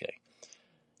 Yeah, okay.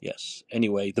 Yes.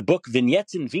 Anyway, the book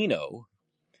Vignettes in Vino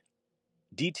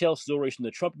details stories from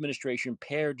the Trump administration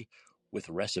paired with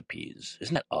recipes.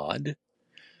 Isn't that odd?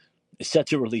 It's set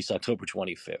to release October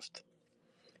 25th.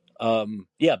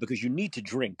 Because you need to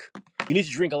drink. You need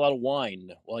to drink a lot of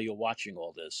wine while you're watching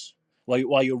all this,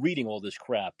 while you're reading all this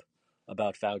crap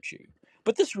about Fauci.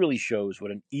 But this really shows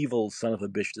what an evil son of a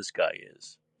bitch this guy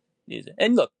is.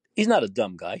 And look, he's not a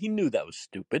dumb guy. He knew that was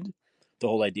stupid. The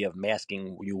whole idea of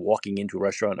masking when you're walking into a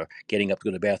restaurant or getting up to go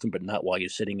to the bathroom, but not while you're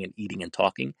sitting and eating and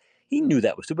talking. He knew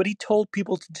that was stupid, but he told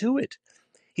people to do it.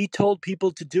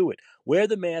 Wear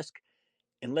the mask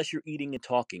unless you're eating and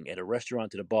talking at a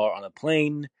restaurant, at a bar, on a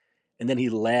plane. And then he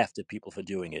laughed at people for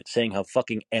doing it, saying how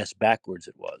fucking ass backwards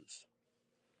it was.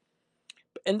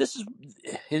 and this is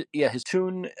his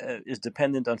tune is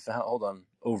dependent on hold on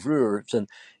over and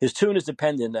his tune is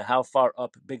dependent on how far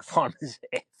up big pharma is.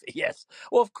 Yes,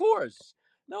 well, of course,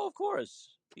 no, of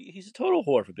course, he's a total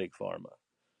whore for big pharma.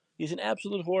 He's an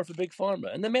absolute whore for big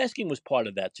pharma, and the masking was part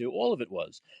of that too. All of it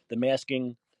was the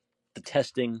masking, the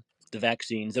testing, the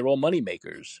vaccines. They're all money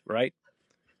makers, right?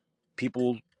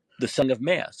 People, the selling of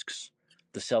masks,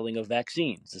 the selling of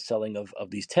vaccines, the selling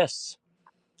of these tests,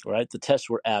 right? The tests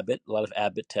were Abbott, a lot of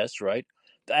Abbott tests, right?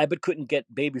 The Abbott couldn't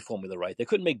get baby formula right. They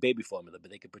couldn't make baby formula, but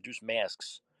they could produce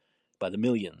masks by the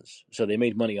millions. So they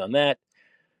made money on that.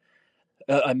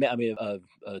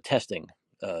 Testing,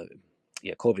 uh,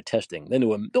 COVID testing. Then there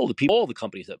were all the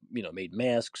companies that made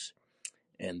masks,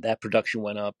 and that production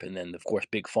went up. And then of course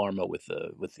big pharma with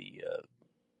the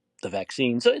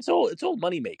vaccine. So it's all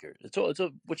money maker. It's all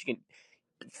what you can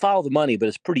follow the money, but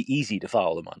it's pretty easy to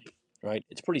follow the money, right?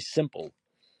 It's pretty simple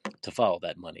to follow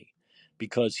that money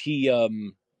because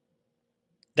it's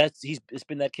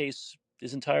been that case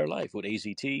his entire life with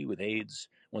AZT, with AIDS.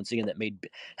 Once again, that made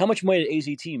how much money did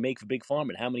AZT make for big pharma,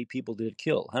 and how many people did it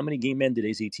kill? How many gay men did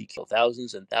AZT kill?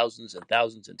 Thousands and thousands and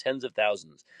thousands and tens of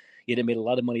thousands. Yet it made a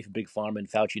lot of money for big pharma, and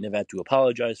Fauci never had to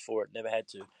apologize for it, never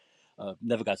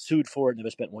got sued for it, never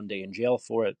spent one day in jail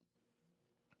for it.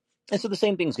 And so the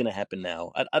same thing's going to happen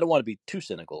now. I don't want to be too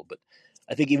cynical, but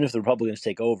I think even if the Republicans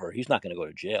take over, he's not going to go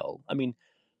to jail. I mean,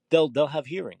 they'll have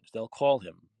hearings. They'll call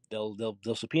him. They'll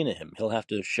subpoena him. He'll have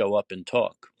to show up and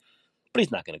talk. But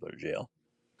he's not going to go to jail.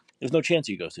 There's no chance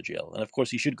he goes to jail. And of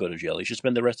course, he should go to jail. He should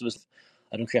spend the rest of his.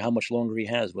 I don't care how much longer he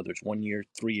has, whether it's 1 year,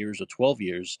 3 years, or 12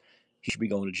 years. He should be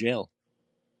going to jail.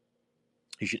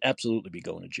 He should absolutely be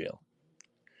going to jail.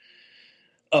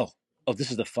 Oh,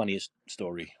 this is the funniest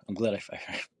story. I'm glad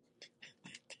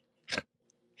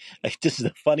this is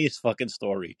the funniest fucking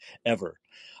story ever.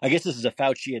 I guess this is a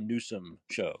Fauci and Newsom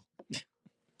show.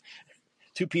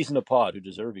 Two peas in a pod who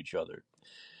deserve each other.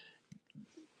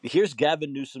 Here's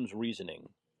Gavin Newsom's reasoning.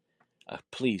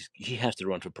 Please, he has to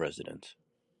run for president.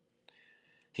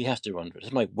 He has to run. This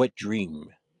is my wet dream.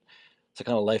 It's the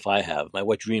kind of life I have. My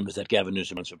wet dream is that Gavin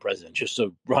Newsom runs for president, just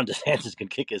so Ron DeSantis can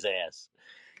kick his ass.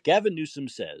 Gavin Newsom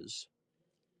says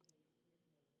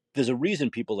there's a reason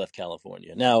people left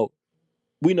California. Now,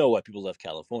 we know why people left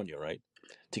California, right?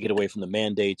 To get away from the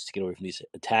mandates, to get away from these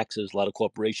taxes. A lot of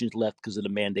corporations left because of the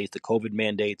mandates, the COVID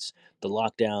mandates, the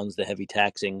lockdowns, the heavy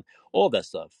taxing, all that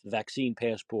stuff. The vaccine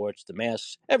passports, the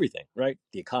masks, everything, right?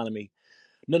 The economy.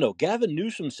 No. Gavin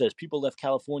Newsom says people left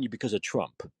California because of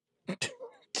Trump.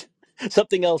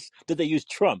 Something else that they use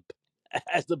Trump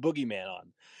as the boogeyman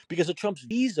on. Because of Trump's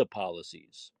visa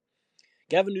policies.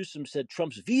 Gavin Newsom said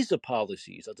Trump's visa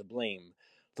policies are to blame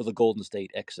for the Golden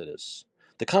State exodus.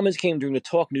 The comments came during the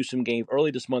talk Newsom gave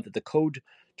early this month at the Code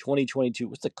 2022.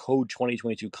 What's the Code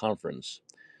 2022 conference?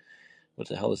 What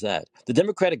the hell is that? The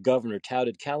Democratic governor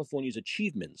touted California's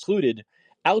achievements, included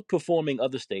outperforming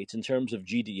other states in terms of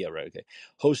GDP. Right, okay.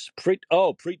 Host Preet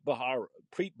Bharara,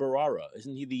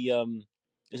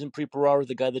 isn't Preet Bharara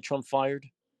the guy that Trump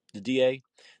fired, the DA?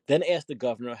 Then asked the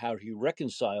governor how he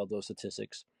reconciled those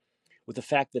statistics with the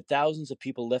fact that thousands of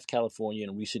people left California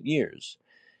in recent years.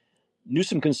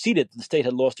 Newsom conceded that the state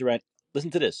had lost around,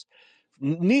 listen to this,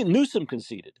 Newsom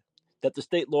conceded that the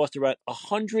state lost around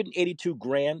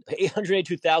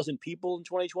 882,000 people in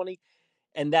 2020,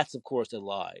 and that's, of course, a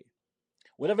lie.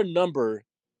 Whatever number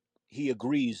he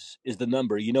agrees is the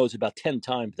number, it's about 10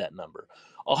 times that number.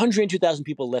 182,000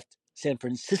 people left San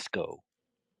Francisco,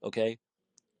 okay?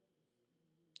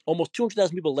 Almost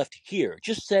 200,000 people left here,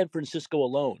 just San Francisco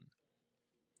alone.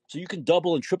 So you can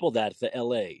double and triple that for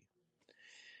LA.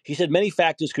 He said many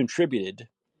factors contributed.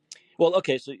 Well,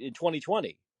 okay, so in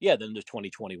 2020, then there's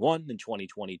 2021 and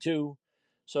 2022.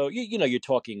 So, you're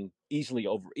talking easily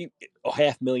over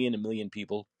 500,000, 1 million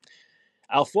people.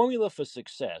 Our formula for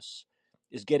success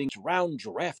is getting round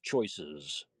draft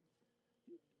choices.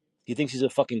 He thinks he's a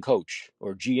fucking coach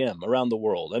or GM around the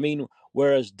world. I mean,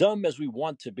 we're as dumb as we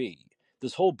want to be.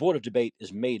 This whole border debate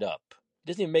is made up. It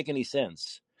doesn't even make any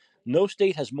sense. No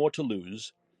state has more to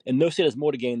lose, and no state has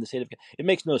more to gain than the state of... It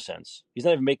makes no sense. He's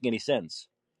not even making any sense.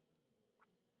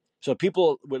 So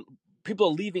people are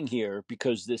leaving here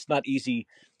because it's not easy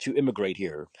to immigrate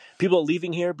here. People are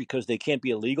leaving here because they can't be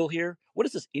illegal here. What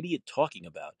is this idiot talking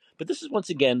about? But this is, once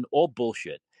again, all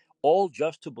bullshit. All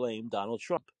just to blame Donald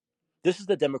Trump. This is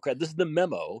the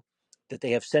memo that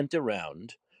they have sent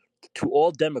around to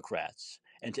all Democrats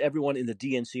and to everyone in the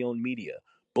DNC-owned media.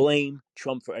 Blame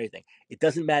Trump for everything. It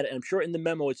doesn't matter. And I'm sure in the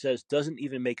memo it says, if it doesn't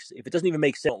even make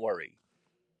sense, don't worry.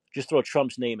 Just throw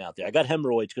Trump's name out there. I got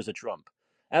hemorrhoids because of Trump.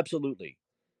 Absolutely.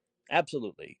 I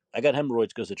got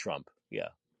hemorrhoids because of Trump. Yeah.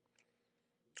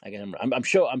 I'm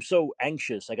so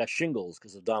anxious. I got shingles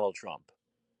because of Donald Trump.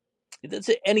 That's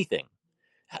anything.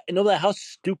 No matter how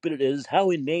stupid it is, how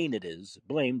inane it is,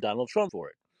 blame Donald Trump for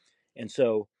it. And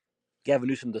so Gavin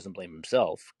Newsom doesn't blame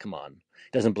himself. Come on.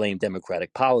 Doesn't blame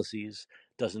Democratic policies.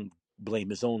 Doesn't blame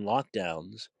his own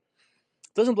lockdowns.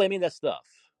 Doesn't blame any of that stuff.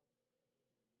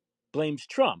 Blames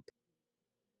Trump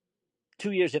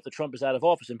 2 years after Trump is out of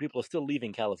office and people are still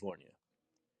leaving California.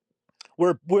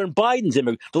 We're in Biden's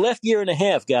the last year and a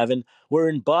half, Gavin, we're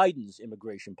in Biden's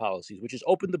immigration policies, which has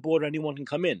opened the border, anyone can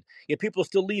come in. Yet people are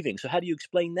still leaving. So how do you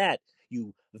explain that,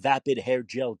 you vapid hair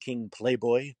gel king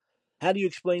playboy? How do you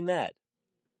explain that?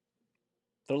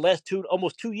 For the last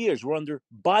almost 2 years, we're under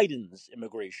Biden's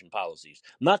immigration policies,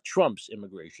 not Trump's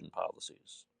immigration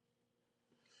policies.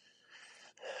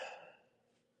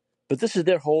 But this is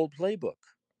their whole playbook.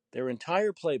 Their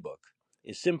entire playbook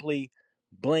is simply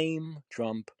blame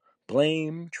Trump,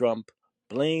 blame Trump,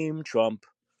 blame Trump,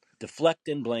 deflect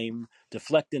and blame,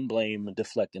 deflect and blame,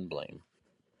 deflect and blame.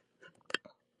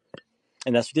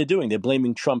 And that's what they're doing. They're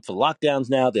blaming Trump for lockdowns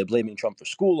now. They're blaming Trump for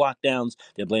school lockdowns.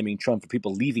 They're blaming Trump for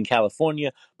people leaving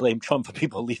California. Blame Trump for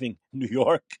people leaving New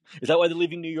York. Is that why they're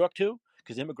leaving New York too?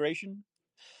 Because immigration?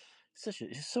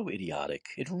 It's so idiotic.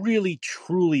 It really,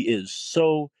 truly is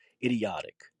so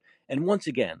idiotic. And once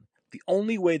again, the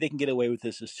only way they can get away with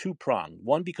this is two-pronged.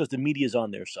 One, because the media is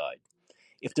on their side.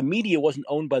 If the media wasn't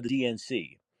owned by the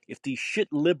DNC, if these shit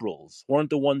liberals weren't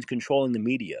the ones controlling the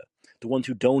media, the ones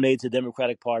who donate to the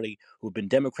Democratic Party, who've been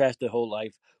Democrats their whole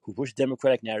life, who push the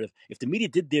Democratic narrative, if the media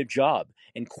did their job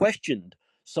and questioned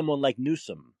someone like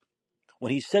Newsom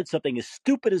when he said something as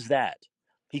stupid as that,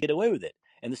 he could get away with it.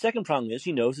 And the second problem is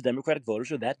he knows the Democratic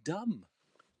voters are that dumb.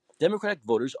 Democratic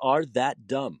voters are that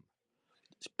dumb,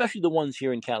 especially the ones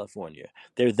here in California.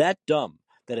 They're that dumb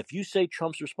that if you say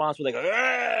Trump's responsible, they go,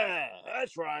 "Yeah,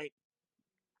 that's right.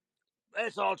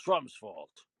 It's all Trump's fault.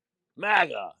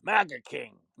 MAGA, MAGA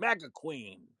king, MAGA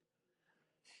queen."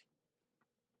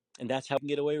 And that's how he can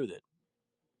get away with it.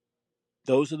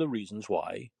 Those are the reasons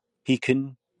why he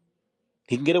can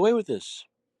get away with this.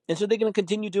 And so they're going to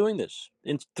continue doing this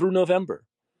through November.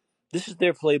 This is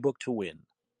their playbook to win.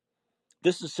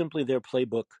 This is simply their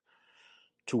playbook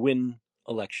to win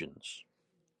elections.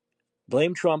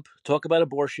 Blame Trump, talk about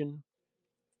abortion.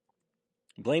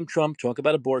 Blame Trump, talk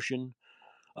about abortion.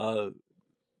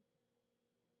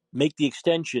 Make the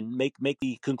extension, make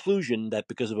the conclusion that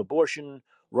because of abortion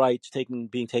rights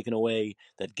being taken away,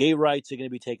 that gay rights are going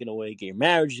to be taken away, gay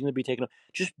marriage is going to be taken away.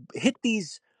 Just hit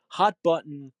these hot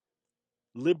button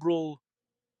liberal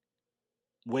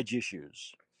wedge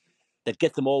issues that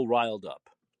get them all riled up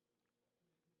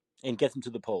and get them to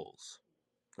the polls.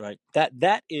 Right?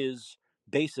 That is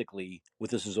basically what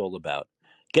this is all about.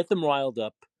 Get them riled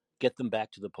up, get them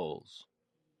back to the polls.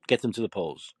 Get them to the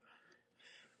polls.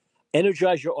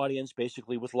 Energize your audience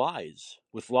basically with lies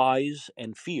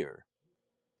and fear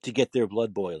to get their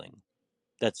blood boiling.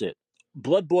 That's it.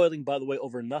 Blood boiling, by the way,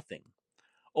 over nothing.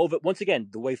 Once again,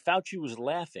 the way Fauci was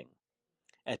laughing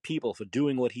at people for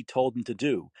doing what he told them to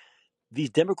do. These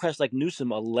Democrats like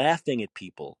Newsom are laughing at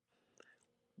people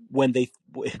when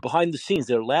behind the scenes,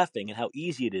 they're laughing at how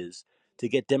easy it is to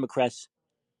get Democrats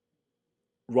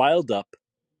riled up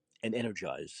and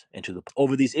energized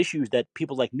over these issues that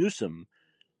people like Newsom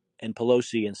and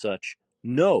Pelosi and such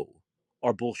know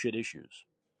are bullshit issues.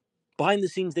 Behind the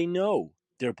scenes, they know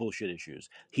they're bullshit issues.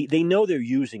 They know they're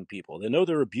using people. They know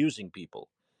they're abusing people.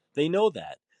 They know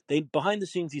that. Behind the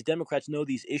scenes, these Democrats know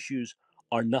these issues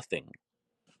are nothing.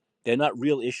 They're not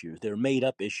real issues. They're made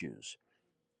up issues.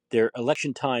 They're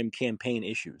election time campaign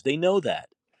issues. They know that.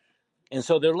 And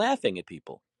so they're laughing at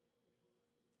people.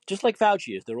 Just like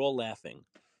Fauci is, they're all laughing.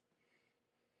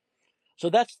 So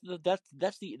that's where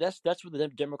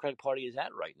the Democratic Party is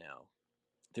at right now.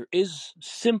 There is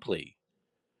simply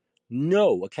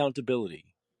no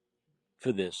accountability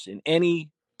for this in any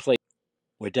place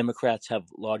where Democrats have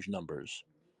large numbers.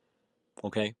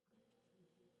 Okay?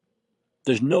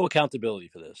 There's no accountability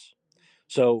for this.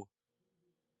 So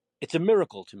it's a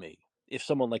miracle to me if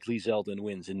someone like Lee Zeldin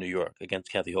wins in New York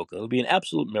against Kathy Hochul. It'll be an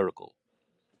absolute miracle.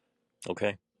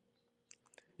 Okay?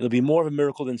 It'll be more of a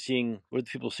miracle than seeing what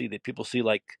people see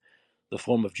like the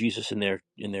form of Jesus in their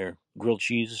grilled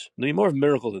cheese. It'll be more of a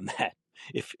miracle than that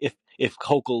if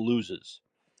Hochul loses.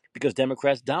 Because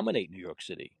Democrats dominate New York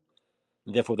City.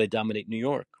 And therefore they dominate New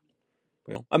York.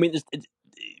 I mean,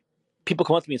 people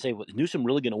come up to me and say, well, is Newsom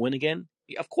really going to win again?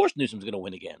 Yeah, of course Newsom's going to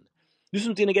win again.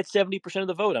 Newsom's going to get 70% of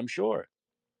the vote, I'm sure.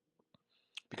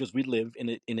 Because we live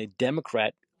in a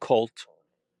Democrat cult-run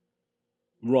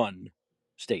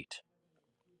state.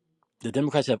 The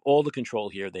Democrats have all the control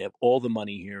here. They have all the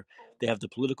money here. They have the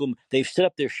political. They've set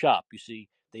up their shop. You see,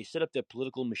 they set up their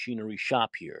political machinery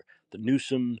shop here. The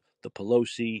Newsom, the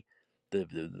Pelosi,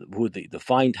 the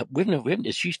Fine. We haven't.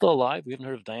 Is she still alive? We haven't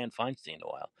heard of Dianne Feinstein in a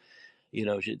while. You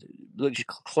know, she's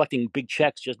collecting big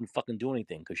checks. She doesn't fucking do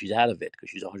anything because she's out of it because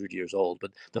she's 100 years old.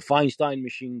 But the Feinstein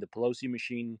machine, the Pelosi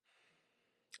machine.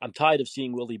 I'm tired of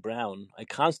seeing Willie Brown. I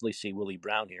constantly see Willie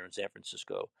Brown here in San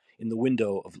Francisco in the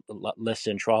window of Les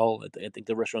Central. I think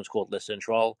the restaurant's called Les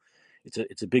Central.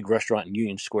 It's a big restaurant in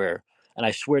Union Square. And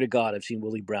I swear to God, I've seen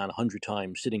Willie Brown 100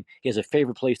 times sitting. He has a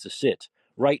favorite place to sit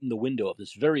right in the window of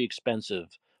this very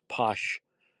expensive, posh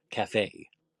cafe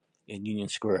in Union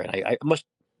Square. And I must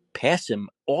pass him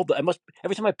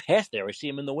every time I pass there, I see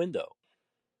him in the window.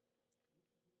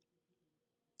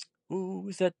 Ooh,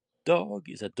 is that dog?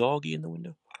 Is that doggy in the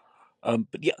window?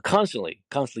 But yeah, constantly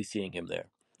seeing him there.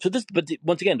 So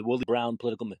once again, the Willie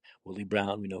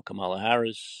Brown, we know Kamala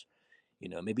Harris. You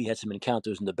know, maybe he had some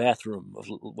encounters in the bathroom of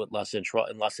La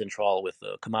Central with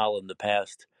Kamala in the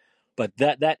past. But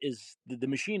that is the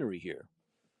machinery here,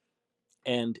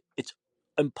 and it's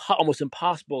almost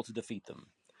impossible to defeat them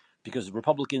because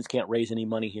Republicans can't raise any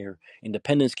money here,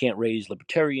 independents can't raise,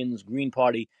 libertarians, Green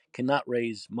Party cannot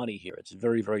raise money here. It's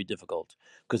very, very difficult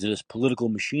because it is political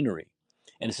machinery.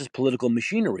 And it's this political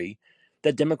machinery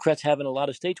that Democrats have in a lot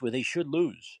of states where they should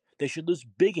lose. They should lose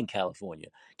big in California.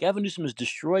 Gavin Newsom has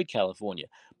destroyed California.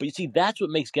 But you see, that's what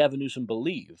makes Gavin Newsom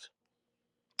believe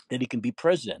that he can be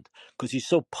president because he's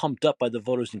so pumped up by the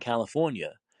voters in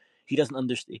California. He doesn't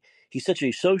understand. He's such a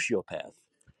sociopath.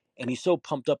 And he's so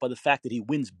pumped up by the fact that he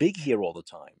wins big here all the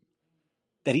time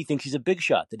that he thinks he's a big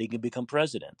shot, that he can become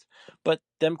president. But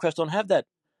Democrats don't have that.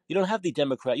 You don't have the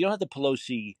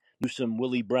Pelosi, Newsom,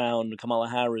 Willie Brown, Kamala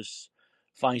Harris,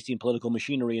 Feinstein political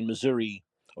machinery in Missouri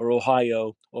or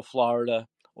Ohio or Florida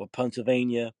or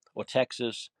Pennsylvania or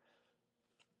Texas.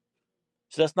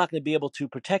 So that's not going to be able to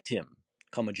protect him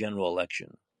come a general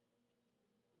election.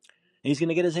 And he's going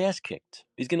to get his ass kicked.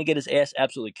 He's going to get his ass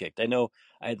absolutely kicked. I know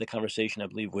I had the conversation, I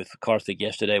believe, with Karthik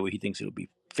yesterday where he thinks it'll be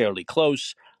fairly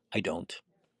close. I don't.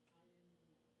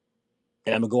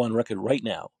 And I'm going to go on record right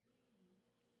now,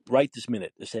 right this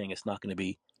minute, as saying it's not going to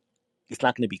be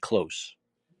close.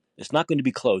 It's not going to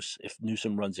be close if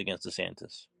Newsom runs against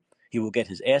DeSantis. He will get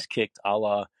his ass kicked a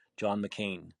la John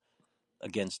McCain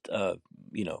against,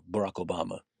 Barack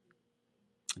Obama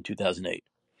in 2008.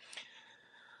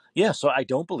 Yeah, so I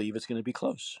don't believe it's going to be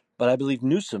close. But I believe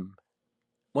Newsom,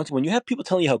 when you have people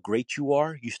telling you how great you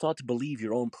are, you start to believe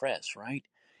your own press, right?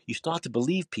 You start to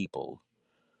believe people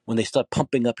when they start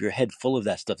pumping up your head full of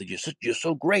that stuff that you're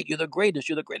so great, you're the greatest,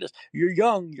 you're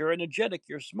young, you're energetic,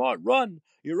 you're smart, run,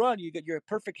 you get your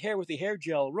perfect hair with the hair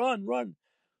gel, run.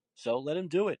 So let him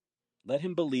do it. Let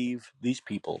him believe these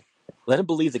people. Let him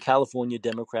believe the California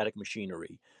Democratic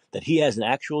machinery that he has an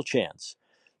actual chance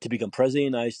to become president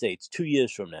of the United States 2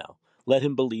 years from now. Let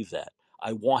him believe that.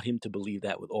 I want him to believe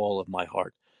that with all of my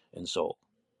heart and soul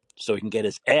so he can get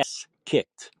his ass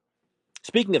kicked.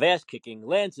 Speaking of ass kicking,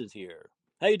 Lance is here.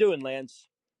 How you doing, Lance?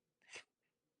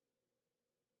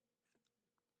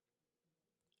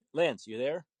 Lance, you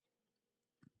there?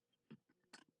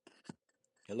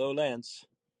 Hello, Lance.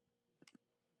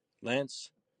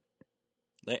 Lance.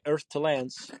 Earth to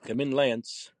Lance. Come in,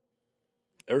 Lance.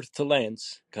 Earth to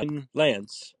Lance. Come in,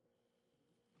 Lance.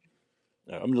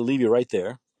 I'm going to leave you right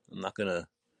there. I'm not going to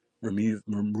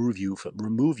remove you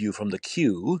from the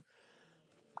queue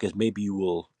because maybe you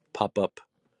will pop up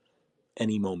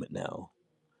any moment now.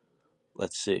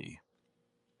 Let's see.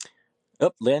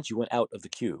 Oh, Lance, you went out of the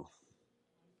queue.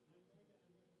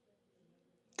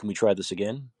 Can we try this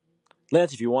again?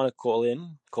 Lance, if you want to call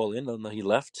in. Oh, no, he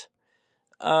left.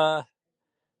 Yeah,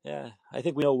 I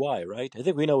think we know why, right? I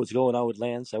think we know what's going on with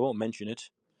Lance. I won't mention it,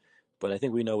 but I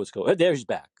think we know what's going on. Oh, there he's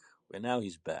back. And now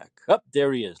he's back. Up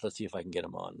there he is. Let's see if I can get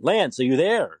him on. Lance, are you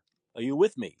there? Are you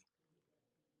with me?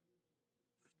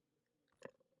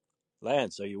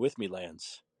 Lance, are you with me,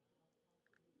 Lance?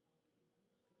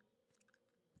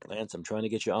 Lance, I'm trying to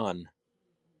get you on.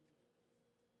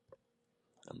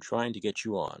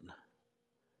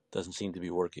 Doesn't seem to be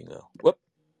working, though. Whoop.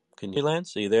 Can you,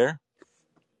 Lance? Are you there?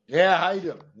 Yeah, how you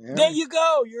doing? There you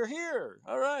go. You're here.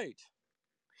 All right.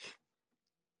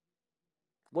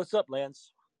 What's up,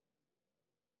 Lance?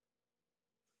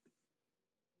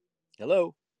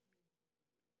 Hello?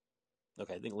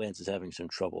 Okay, I think Lance is having some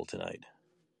trouble tonight.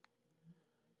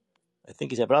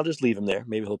 But I'll just leave him there.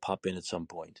 Maybe he'll pop in at some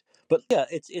point. But yeah,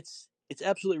 it's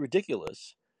absolutely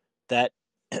ridiculous that.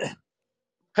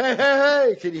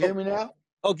 Hey! Can you hear me now?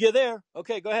 Oh, you're there.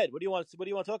 Okay, go ahead. What do you want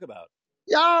to talk about?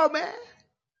 Yo, man.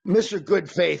 Mr. Good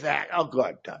Faith Act. Oh,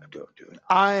 God, dude.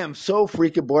 I am so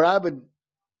freaking bored. I've been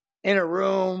in a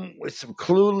room with some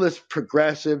clueless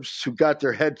progressives who got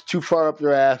their heads too far up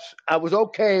their ass. I was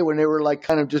okay when they were like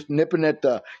kind of just nipping at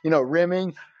the,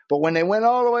 rimming. But when they went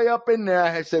all the way up in there,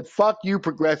 I said, fuck you,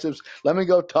 progressives. Let me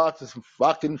go talk to some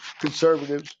fucking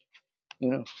conservatives,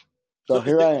 So So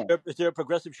here I am. is there a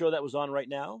progressive show that was on right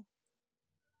now?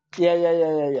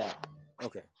 Yeah.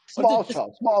 Okay. Well,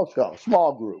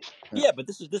 Small group. yeah, but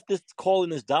this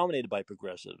call-in is dominated by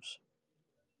progressives.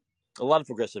 A lot of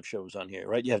progressive shows on here,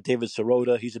 right? You have David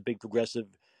Sirota. He's a big progressive.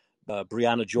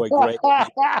 Brianna Joy Gray.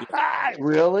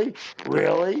 Really?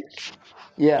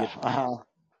 Yeah. Yeah. So,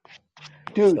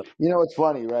 Dude, it's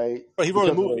funny, right? he wrote a Because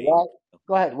of the movie. what?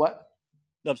 Go ahead, what?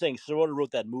 No, I'm saying Sirota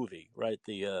wrote that movie, right?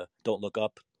 The Don't Look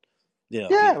Up. Yeah,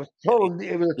 He. it was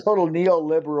Yeah, it was a total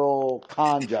neoliberal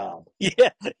con job. yeah,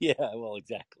 yeah. Well,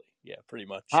 exactly. Yeah, pretty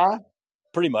much. Huh?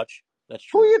 Pretty much. That's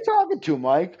Who are true. you talking to,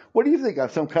 Mike? What do you think? I'm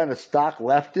some kind of stock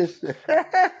leftist?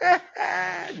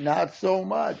 Not so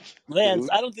much, Lance, dude.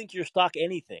 I don't think you're stock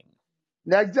anything.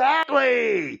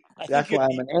 Exactly. I think That's you're why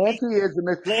I'm a an unique.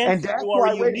 anti-Islamist, and Lance, that's you are a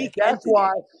why. Wait a minute. unique entity.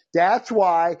 That's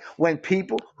why when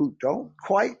people who don't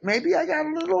quite, maybe I got a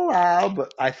little loud,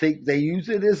 but I think they use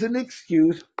it as an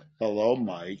excuse. Hello,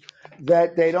 Mike.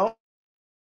 That they don't.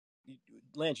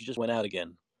 Lance, you just went out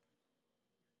again.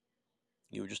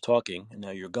 You were just talking, and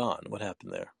now you're gone. What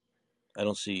happened there? I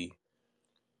don't see.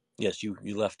 Yes, you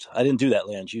left. I didn't do that,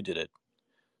 Lance. You did it.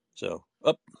 So,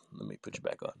 up. Let me put you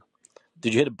back on.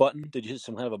 Did you hit a button? Did you hit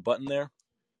some kind of a button there?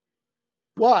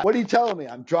 What? What are you telling me?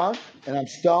 I'm drunk and I'm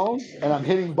stoned and I'm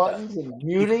hitting Yeah. buttons and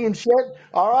muting and shit?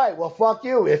 All right, well, fuck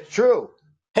you. It's true.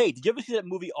 Hey, did you ever see that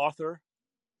movie Author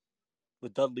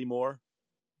with Dudley Moore?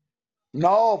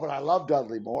 No, but I love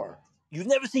Dudley Moore. You've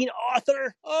never seen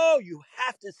Author? Oh, you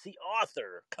have to see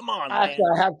Author. Come on, Actually, I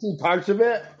Lance. have seen parts of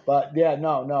it, but yeah,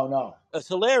 no. It's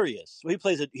hilarious. He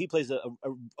plays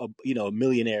a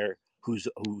millionaire who's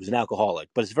an alcoholic,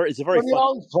 but it's a very What he funny.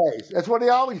 always plays. That's what he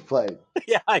always played.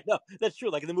 Yeah, I know that's true.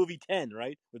 Like in the movie 10,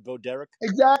 right, with Bo Derek.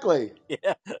 Exactly.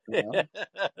 Yeah. You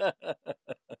know?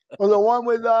 Or the one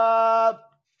with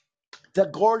the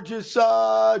gorgeous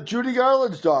Judy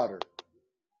Garland's daughter.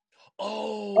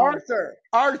 Oh, Arthur.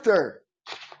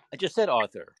 I just said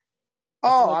Author.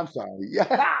 That's the Oh, one. I'm sorry.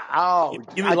 Yeah. Oh,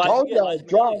 You mean I Liza? told Yeah, you I Liza was Minnelli's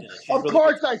drunk. in it. She's Of really good.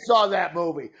 course I saw that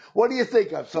movie. What do you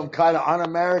think of? Some kind of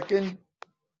un-American?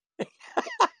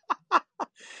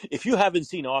 If you haven't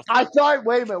seen I Author, thought,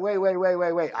 wait a minute,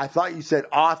 wait. I thought you said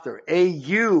author,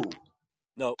 Author.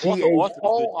 no, Author is good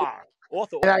too.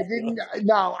 Author And I is didn't, just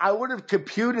now I would have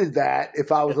computed that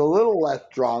if I yeah, was a little less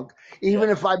drunk, yeah, even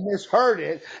if I misheard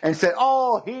it and said,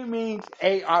 oh, he means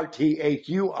Arthur. Yeah,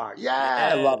 I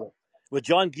yeah. love it. With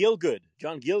John Gielgud.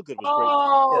 John Gielgud was great.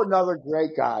 Oh, Yeah, another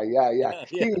great guy. Yeah. yeah,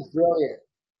 He yeah, is brilliant.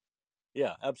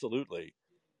 yeah. Absolutely.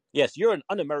 Yes, you're an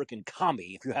un-American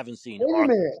commie if you haven't seen Wait a Author.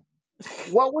 minute.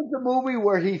 What was the movie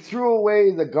where he threw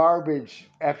away the garbage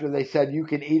after they said you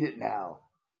can eat it now?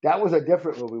 That was a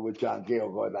different movie with John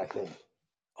Gielgud, I think.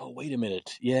 Oh, wait a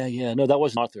minute. Yeah. No, that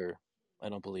wasn't Author. I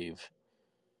don't believe.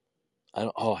 I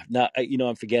don't. Oh, now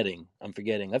I'm forgetting.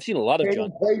 I've seen a lot of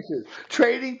John.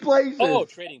 Trading Places. Oh,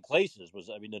 Trading Places was.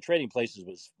 I mean, the Trading Places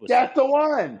was That's the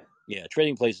one. yeah.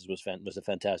 Trading Places was a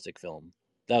fantastic film.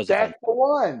 That was a That's fan. the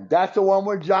one. That's the one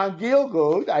where John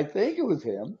Gielgud, I think it was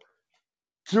him,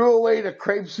 threw away the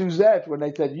crepe Suzette when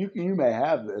they said, you may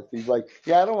have this. He's like,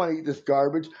 yeah, I don't want to eat this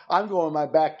garbage. I'm going in my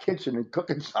back kitchen and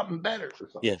cooking something better or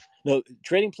something. Yeah. No,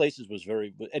 Trading Places was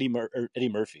very. Eddie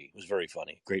Murphy was very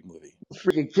funny. Great movie.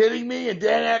 Freaking kidding me? And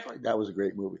Dan Aykroyd. That was a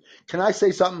great movie. Can I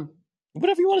say something?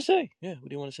 Whatever you want to say. Yeah. What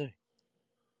do you want to say?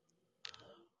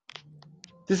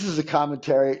 This is a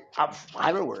commentary.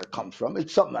 I don't know where it comes from.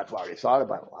 It's something I've already thought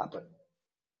about a lot, but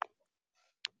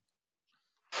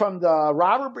from the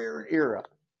robber baron era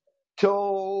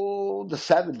till the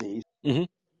 70s, Mm-hmm.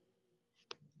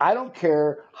 I don't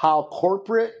care how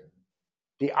corporate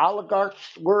the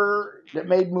oligarchs were that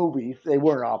made movies. They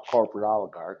weren't all corporate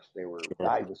oligarchs. They were Sure.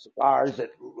 guys with cigars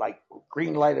that like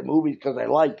green lighted movies because they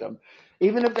liked them,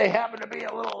 even if they happened to be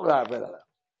a little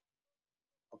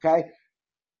okay.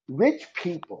 Rich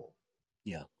people,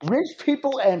 Yeah. rich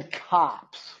people, and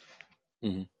cops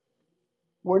Mm-hmm.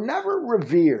 were never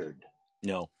revered.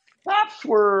 No. Cops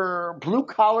were blue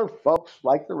collar folks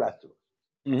like the rest of us.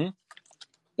 Mm-hmm.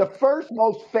 The first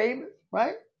most famous,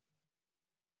 right?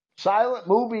 Silent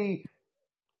movie,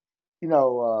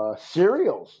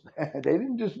 serials. They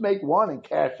didn't just make one and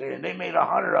cash it in. They made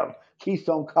 100 of them.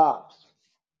 Keystone Cops.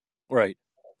 Right.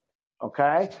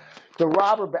 Okay? The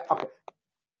robber, okay.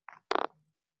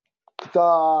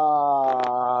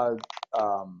 The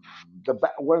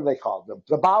what are they called?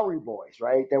 The Bowery Boys,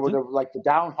 right? They were like the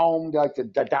down home, like the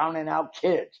down and out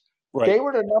kids. Right. They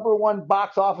were the number one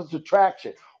box office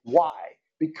attraction. Why?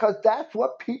 Because that's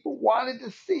what people wanted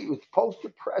to see. It was post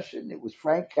depression. It was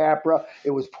Frank Capra. It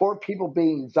was poor people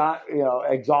being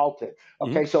exalted.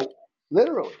 Mm-hmm. Okay, so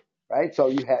literally, right? So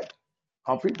you had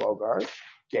Humphrey Bogart,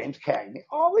 James Cagney,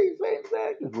 all these famous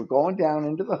actors were going down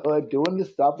into the hood doing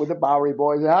this stuff with the Bowery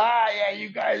Boys. Yeah, you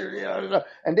guys are,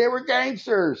 and they were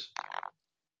gangsters.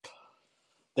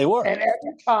 They were. And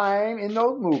every time in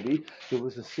those movies, there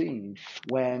was a scene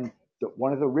when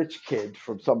one of the rich kids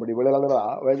from somebody, blah, blah,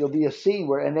 blah, where there'll be a scene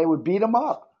where, and they would beat him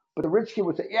up. But the rich kid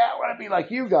would say, yeah, I want to be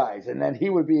like you guys. And then he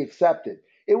would be accepted.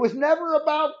 It was never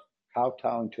about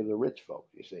kowtowing to the rich folk,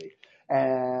 you see.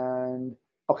 And,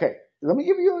 okay, let me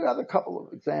give you another couple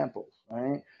of examples,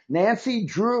 right? Nancy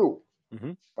Drew,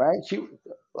 Mm-hmm. right? She was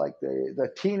like the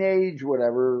teenage,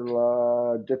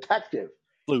 whatever, detective.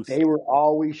 Sleuth. They were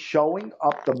always showing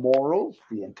up the morals,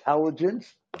 the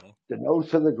intelligence, the nose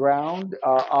to the ground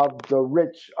of the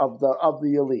rich, of the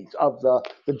elites, of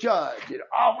the judge.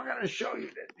 Oh, we're going to show you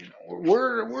that.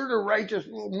 We're the righteous,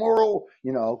 moral,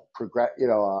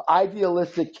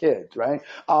 idealistic kids, right?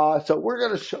 So we're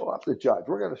going to show up the judge.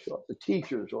 We're going to show up the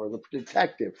teachers or the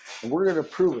detective, and we're going to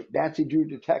prove it. Nancy Drew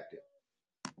Detective.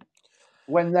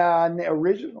 When the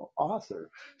original author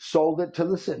sold it to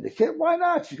the syndicate, why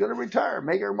not? She's going to retire,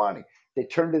 make her money. They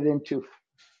turned it into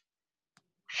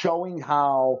showing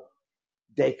how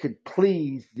they could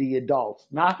please the adults,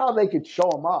 not how they could show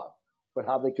them up, but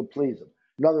how they could please them.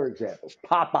 Another example,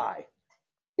 Popeye.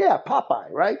 Yeah,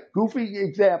 Popeye, right? Goofy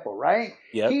example, right?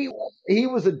 Yep. He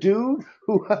was a dude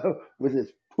who, with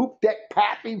his poop deck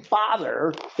papping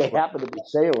father, they Right. happened to be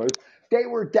sailors. They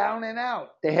were down and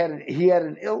out. He had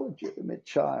an illegitimate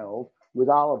child with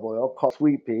olive oil called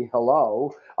Sweet Pea.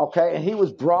 Hello, okay, and he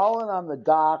was brawling on the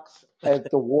docks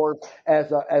at the wharf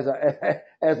as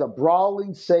a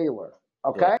brawling sailor.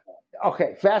 Right. Okay,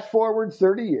 okay. Fast forward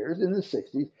 30 years in the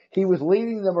 60s, he was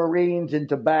leading the Marines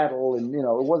into battle, and it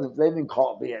wasn't, they didn't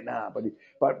call it Vietnam, but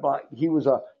he was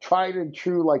a tried and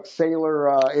true like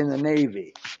sailor in the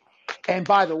Navy. And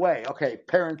by the way, okay,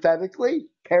 parenthetically,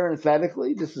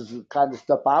 this is the kind of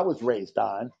stuff I was raised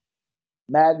on.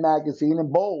 Mad Magazine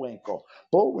and Bullwinkle.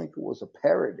 Bullwinkle was a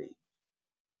parody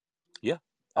Yeah.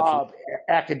 Absolutely. of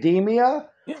academia,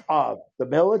 Yeah. of the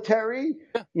military,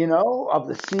 Yeah. of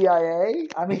the CIA.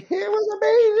 I mean, it was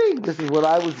amazing. This is what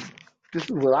I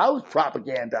was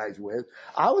propagandized with.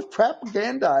 I was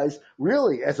propagandized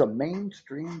really as a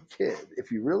mainstream kid.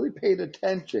 If you really paid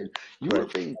attention, you were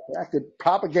Right. being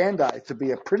propagandized to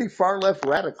be a pretty far left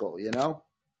radical.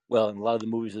 Well, and a lot of the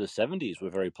movies of the 70s were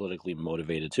very politically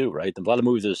motivated too, right? A lot of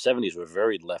movies of the 70s were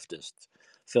very leftist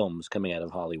films coming out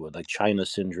of Hollywood, like China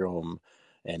Syndrome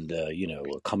and,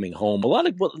 Coming Home. A lot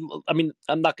of, well, I mean,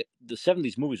 the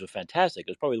 70s movies were fantastic.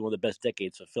 It was probably one of the best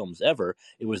decades of films ever.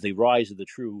 It was the rise of the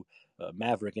true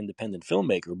maverick independent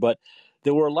filmmaker. But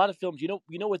there were a lot of films,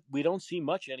 what we don't see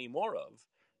much anymore of,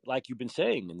 like you've been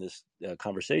saying in this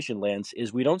conversation, Lance,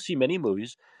 is we don't see many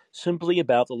movies simply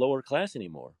about the lower class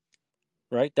anymore.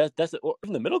 Right? Or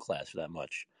even the middle class for that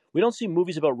much. We don't see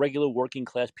movies about regular working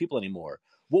class people anymore.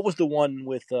 What was the one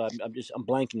with? I'm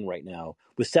blanking right now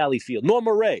with Sally Field,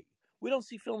 Norma Ray. We don't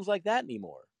see films like that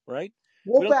anymore, right?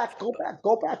 We don't.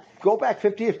 Go back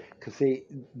 50 years. Because see,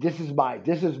 this is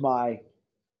my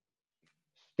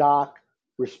stock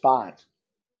response.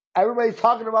 Everybody's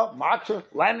talking about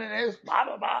Marxist, Leninist, blah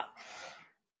blah blah.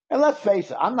 And let's face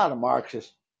it, I'm not a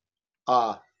Marxist.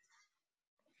 I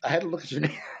had to look at your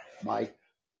name, Mike,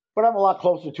 but I'm a lot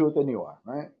closer to it than you are,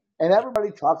 right? And everybody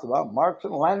talks about Marx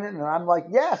and Lenin, and I'm like,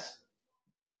 yes,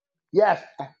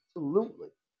 absolutely.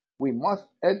 We must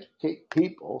educate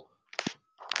people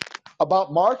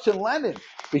about Marx and Lenin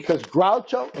because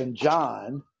Groucho and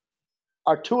John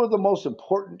are two of the most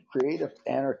important creative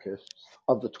anarchists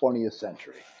of the 20th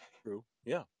century. True.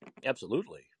 Yeah,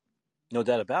 absolutely. No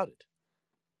doubt about it.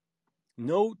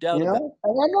 No doubt You about know,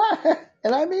 and I'm not,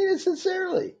 and I mean it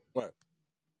sincerely. it. Right.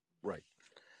 Right.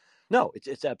 No,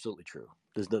 it's absolutely true.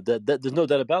 There's no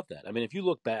doubt about that. I mean, if you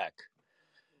look back,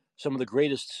 some of the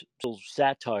greatest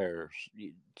satire,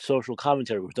 social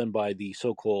commentary was done by the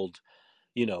so-called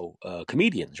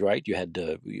comedians, right? You had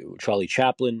Charlie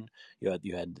Chaplin. You ever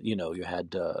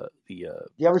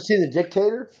see The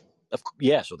Dictator?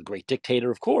 So the Great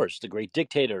Dictator, of course, the Great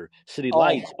Dictator, City Oh,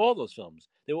 Lights, all those films.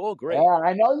 They were all great. yeah,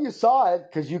 I know you saw it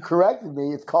because you corrected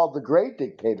me. It's called The Great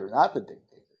Dictator, not The Dictator.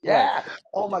 Right. Yeah.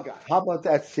 Oh my God. How about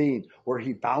that scene where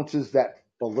he bounces that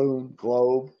balloon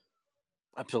globe?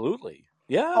 Absolutely.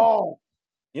 Yeah. Oh.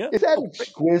 Yeah. Is that Oh, great.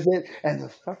 exquisite? And the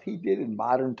stuff he did in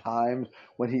modern times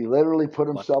when he literally put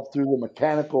But himself through the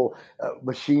mechanical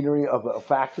machinery of a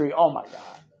factory. Oh my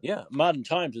God. yeah, Modern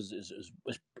Times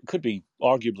could be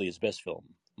arguably his best film.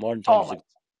 Modern Oh Times my.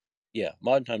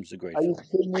 Modern Times is a great Are you film.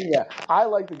 kidding me? Yeah. I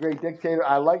like The Great Dictator.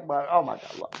 I like oh my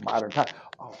God, modern times.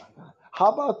 Oh my God.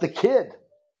 How about The Kid?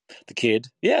 The Kid.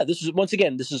 Yeah, this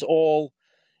is all,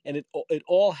 and it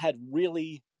all had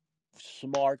really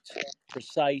smart,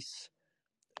 precise,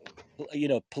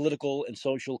 political and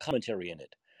social commentary in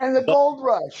it. And The But Gold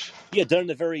Rush. yeah, done in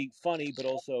a very funny but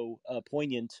also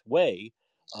poignant way,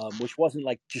 which wasn't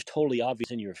like just totally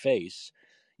obvious in your face,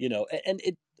 And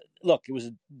it look, it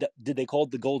was. Did they call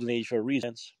it the golden age for a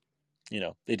reason?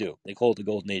 They do. They call it the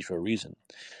golden age for a reason.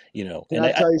 Can And I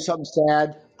I tell you something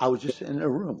sad? I was just in a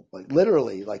room, like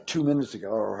literally, like 2 minutes ago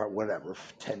or whatever,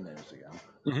 10 minutes ago.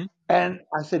 Mhm. And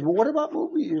I said, "Well, what about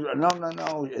movies?" No, no,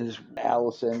 no. It's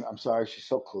Allison. I'm sorry, she's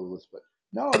so clueless, but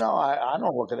no, no. I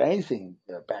don't look at anything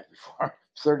back before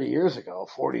 30 years ago,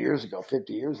 40 years ago,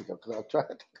 50 years ago, because I'm trying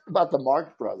to think about the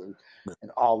Marx Brothers,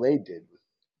 and all they did was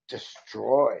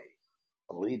destroy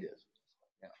elitism.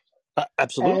 You know? And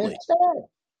Absolutely, it's sad.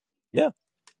 yeah,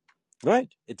 right.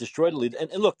 It destroyed the lead.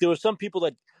 And look, there were some people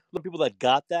that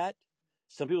got that.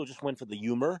 Some people just went for the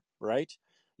humor, right?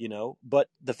 But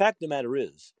the fact of the matter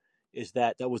is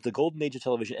that was the golden age of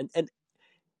television, and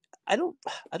I don't,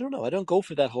 I don't know. I don't go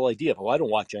for that whole idea of, I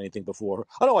don't watch anything before.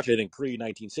 I don't watch anything pre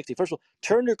 1960. First of all,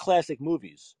 Turner Classic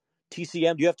Movies,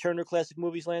 TCM. Do you have Turner Classic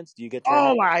Movies, Lance? Do you get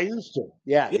Turner? Oh, I used to.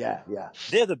 Yeah, Yeah, yeah, yeah,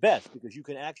 they're the best because you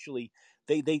can actually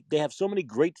they have so many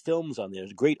great films on there,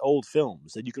 great old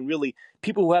films that you can really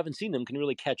people who haven't seen them can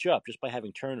really catch up just by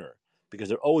having Turner because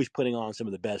they're always putting on some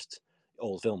of the best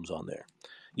old films on there.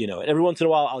 And every once in a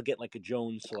while I'll get like a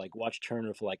Jones to like watch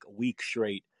Turner for like a week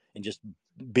straight and just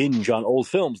binge on old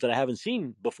films that I haven't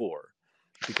seen before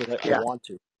because I yeah, want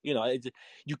to.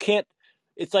 You can't.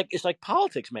 It's like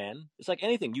politics, man. It's like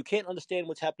anything. You can't understand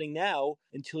what's happening now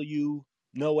until you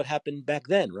know what happened back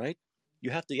then, right?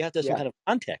 You have to have some yeah, kind of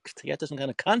context. You have to have some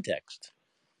kind of context,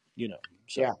 you know.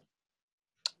 yeah, So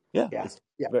yeah, yeah, it's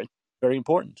yeah, very very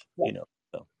important, yeah,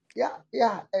 So yeah,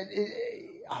 yeah.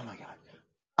 Oh my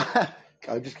God.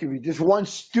 I'll just give you just one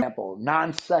stupid example,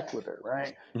 non sequitur,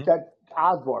 right? mhm. That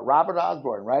Osborne, Robert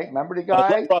Osborne, right? Remember the I love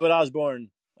guy? Robert Osborne.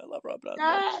 I love Robert Osborne.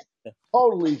 Yeah, Yeah.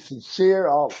 totally sincere.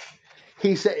 Oh,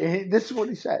 he said, this is what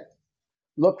he said.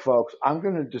 Look, folks, I'm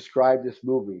going to describe this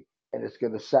movie and it's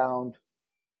going to sound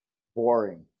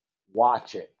boring.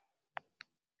 Watch it.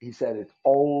 He said, it's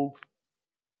old.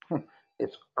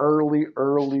 It's early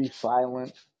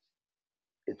silent.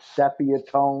 It's sepia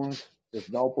tones. There's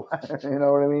no, you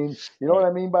know what I mean? You know what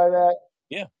Right. I mean by that?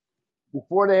 Yeah.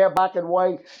 Before they have black and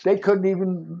white, they couldn't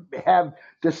even have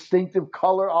distinctive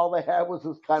color. All they had was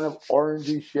this kind of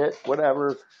orangey shit,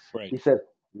 whatever. Right. He said,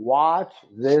 watch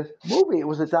this movie. It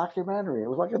was a documentary. It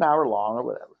was like an hour long or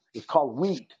whatever. It's called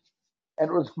Wheat. And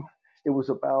it was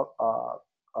about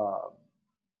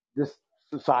this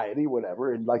society,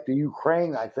 whatever, in like the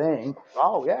Ukraine, I think.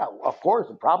 Oh yeah, of course,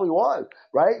 it probably was,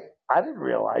 right? I didn't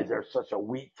realize there's such a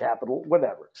wheat capital,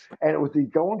 whatever. And it was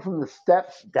going from the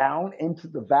steppes down into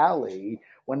the valley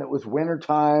when it was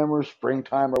wintertime or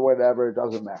springtime or whatever, it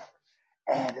doesn't matter.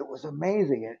 And it was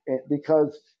amazing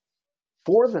because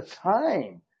for the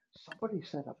time, somebody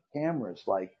set up cameras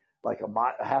like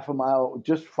half a mile,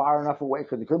 just far enough away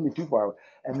because it couldn't be too far away.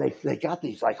 And they got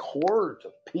these like hordes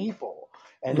of people,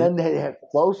 and Mhm. then they had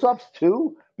close-ups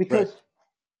too Right. because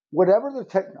whatever the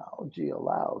technology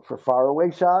allowed for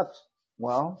faraway shots,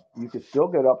 well, you could still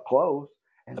get up close.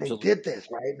 And they Absolutely. did this,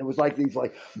 right? And it was like these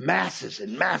like masses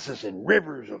and masses and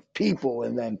rivers of people,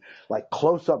 and then like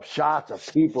close-up shots of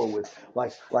people with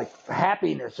like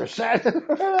happiness or sadness or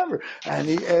whatever. And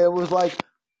it was like,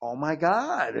 oh my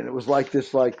God! And it was like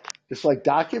this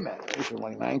documentary from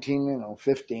like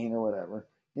 1915 or whatever.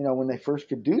 When they first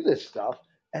could do this stuff,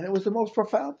 and it was the most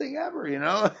profound thing ever. In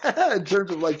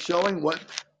terms of like showing what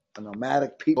a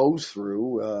nomadic people goes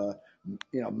through,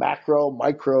 macro,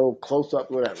 micro, close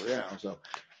up, whatever, So,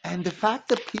 and the fact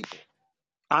that people,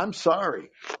 I'm sorry,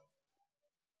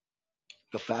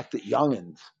 the fact that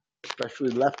youngins,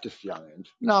 especially leftist youngins,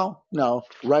 no,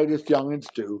 rightist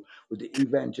youngins too, with the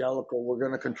evangelical, we're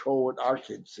going to control what our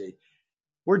kids see.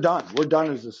 We're done. We're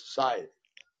done as a society,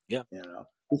 Yeah.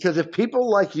 because if people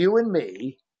like you and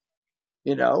me,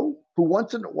 who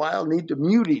once in a while need to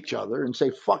mute each other and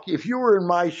say, fuck you. If you were in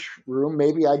my room,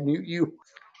 maybe I'd mute you.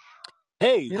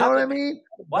 Hey, You know how what I come? mean?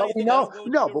 Why do But you we think I know, don't go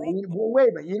into no, your but room? wait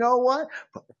a minute. You know what?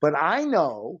 But I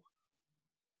know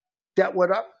that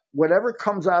whatever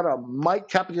comes out of Mike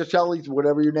Capicelli's,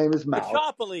 whatever your name is, mouth,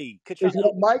 is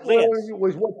what Mike Lance.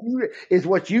 is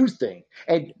what you think,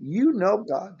 and you know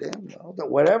goddamn well that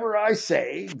whatever I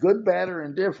say, good, bad, or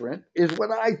indifferent, is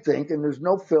what I think, and there's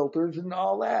no filters and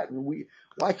all that. And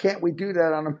why can't we do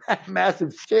that on a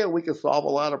massive scale? We can solve a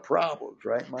lot of problems,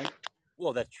 right, Mike?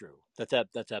 Well, that's true. That's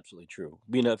absolutely true.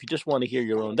 If you just want to hear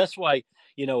your own, that's why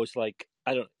it's like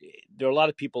I don't. There are a lot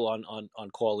of people on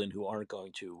call in who aren't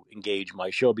going to engage my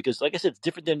show because, like I said, it's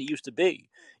different than it used to be.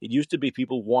 It used to be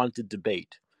people wanted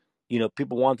debate.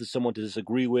 People wanted someone to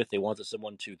disagree with. They wanted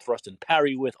someone to thrust and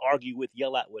parry with, argue with,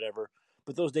 yell at, whatever.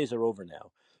 But those days are over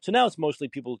now. So now it's mostly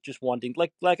people just wanting,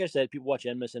 like I said, people watch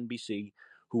MSNBC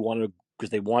who want to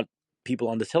because they want people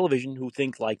on the television who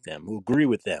think like them, who agree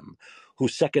with them, who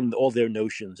second all their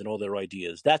notions and all their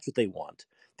ideas. That's what they want.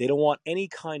 They don't want any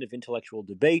kind of intellectual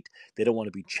debate. They don't want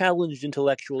to be challenged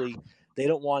intellectually. They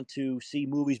don't want to see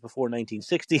movies before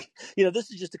 1960.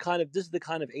 This is the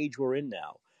kind of age we're in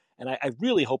now. And I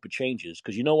really hope it changes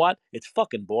because you know what? It's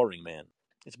fucking boring, man.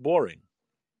 It's boring.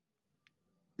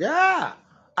 Yeah.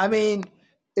 I mean,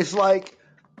 it's like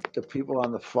the people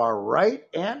on the far right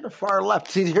and the far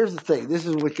left. See, here's the thing. This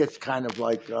is what gets kind of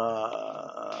like,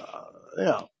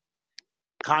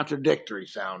 contradictory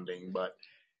sounding, but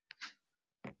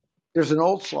there's an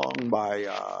old song by,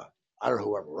 I don't know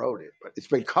whoever wrote it, but it's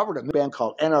been covered in a band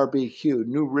called NRBQ,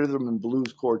 New Rhythm and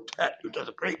Blues Quartet, who does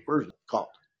a great version called.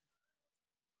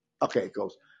 Okay, it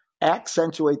goes,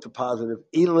 accentuate the positive,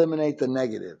 eliminate the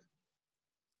negative,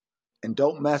 and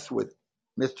don't mess with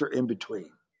Mr. In Between.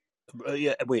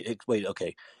 Yeah, wait.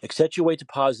 Okay, accentuate the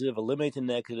positive, eliminate the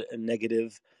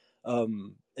negative.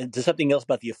 And there's something else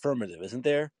about the affirmative, isn't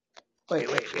there? Wait,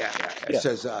 yeah. It Yeah,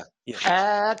 says, yeah.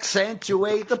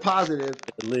 accentuate the positive,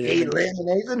 Eliminate.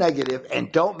 eliminate the negative,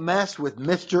 and don't mess with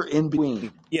Mr. In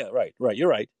Between. Yeah, right. You're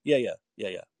right. Yeah.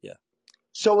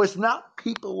 So it's not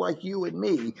people like you and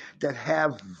me that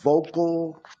have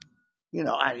vocal,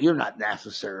 you're not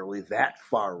necessarily that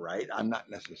far right. I'm not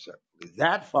necessarily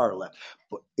that far left.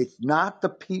 But it's not the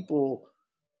people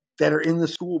that are in the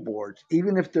school boards,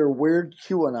 even if they're weird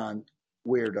QAnon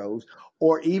weirdos,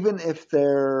 or even if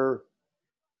they're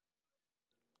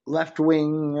left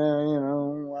wing,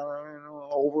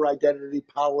 over identity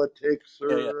politics,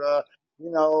 Yeah.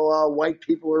 or white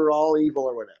people are all evil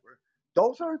or whatever.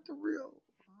 Those aren't the real.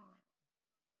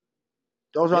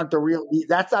 Those Yeah. aren't the real.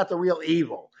 That's not the real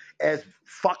evil. As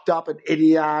fucked up and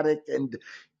idiotic and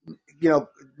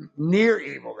near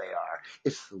evil they are.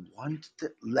 It's the ones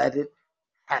that let it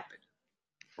happen.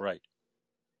 Right.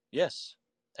 Yes.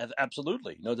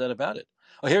 Absolutely. No doubt about it.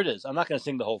 Oh, here it is. I'm not going to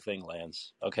sing the whole thing,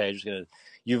 Lance. Okay.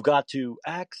 You've got to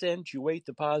accentuate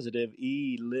the positive,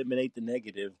 eliminate the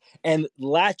negative, and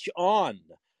latch on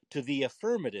to the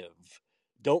affirmative.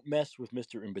 Don't mess with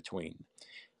Mr. In Between.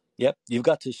 Yep. You've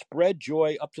got to spread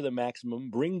joy up to the maximum,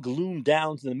 bring gloom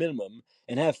down to the minimum,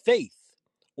 and have faith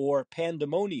or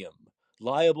pandemonium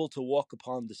liable to walk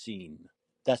upon the scene.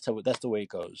 That's the way it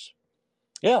goes.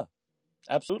 Yeah,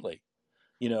 absolutely.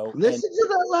 And Listen to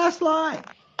that last line.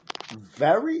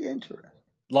 Very interesting.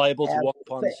 liable to Have walk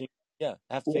upon the faith. scene. Yeah,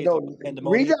 have Well, faith or no, read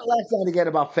pandemonium. that last line again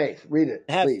about faith. Read it,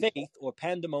 Have please. faith or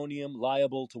pandemonium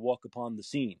liable to walk upon the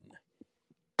scene.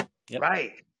 Yep.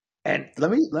 Right. And let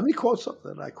me quote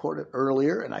something I quoted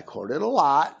earlier, and I quoted a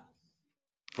lot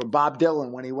from Bob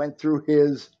Dylan when he went through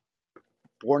his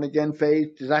born again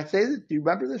faith. Did I say that? Do you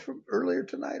remember this from earlier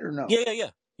tonight or no?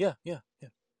 Yeah.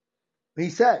 He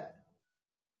said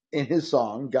in his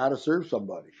song, Gotta Serve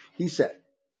Somebody, he said,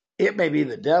 it may be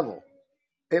the devil,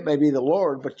 it may be the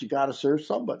Lord, but you gotta serve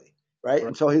somebody. Right? Right.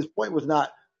 And so his point was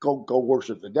not go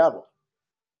worship the devil,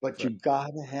 but you Right.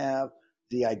 gotta have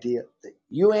the idea that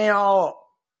you ain't all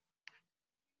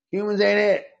humans ain't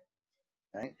it.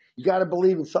 Right? You gotta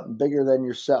believe in something bigger than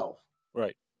yourself.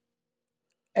 Right.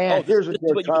 Oh, And this here's what is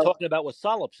George what you were Carlin. talking about with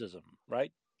solipsism,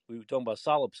 right? We were talking about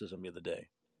solipsism the other day.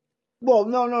 Well,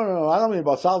 no. I don't mean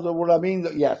about solid. What I mean,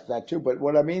 yes, that too. But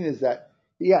what I mean is that,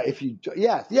 if you,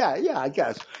 I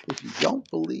guess if you don't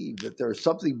believe that there's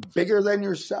something bigger than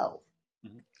yourself,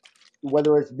 Mm-hmm.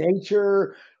 whether it's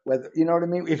nature, whether you know what I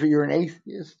mean. If you're an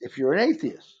atheist,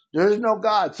 there is no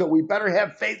God, so we better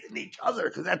have faith in each other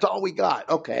because that's all we got.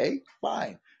 Okay,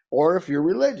 fine. Or if you're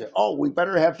religious, we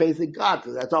better have faith in God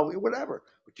because that's all we whatever.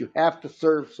 But you have to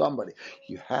serve somebody.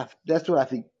 You have. That's what I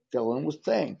think Dylan was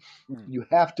saying. Mm-hmm. You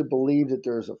have to believe that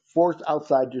there's a force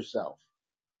outside yourself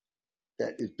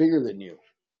that is bigger than you,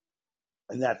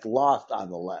 and that's lost on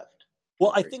the left.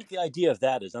 Well, I think the idea of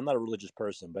that is I'm not a religious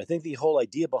person, but I think the whole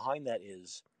idea behind that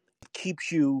is it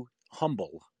keeps you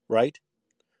humble, right?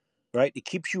 Right? It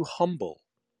keeps you humble.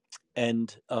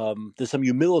 and there's some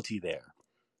humility there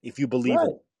if you believe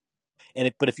in.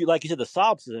 Right. But if you, like you said, the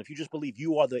solipsism, if you just believe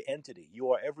you are the entity,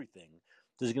 you are everything,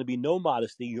 there's going to be no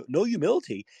modesty, no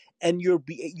humility, and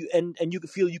and you can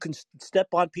feel you can step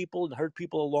on people and hurt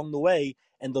people along the way,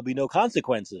 and there'll be no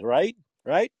consequences, right?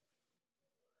 Right.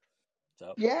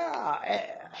 So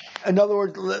Yeah. In other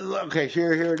words, okay,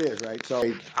 here it is, right?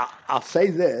 So I'll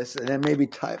say this and then maybe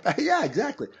type. Yeah,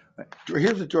 exactly.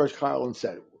 Here's what George Carlin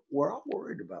said. We're all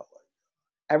worried about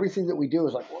everything that we do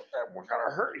is like, well, we're going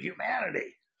to hurt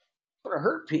humanity. We're going to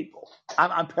hurt people.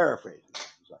 I'm paraphrasing.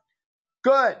 Like,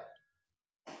 good.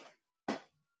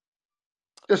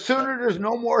 The sooner there's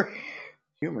no more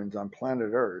humans on planet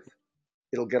Earth,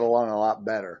 it'll get along a lot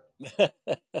better.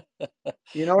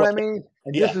 You know what well, I mean?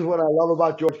 And yeah, this is what I love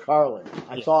about George Carlin.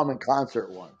 I yeah, saw him in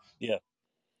concert once. yeah.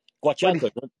 Watch But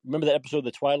out, though. Remember that episode of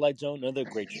The Twilight Zone? Another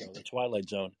great show, The Twilight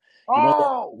Zone. You remember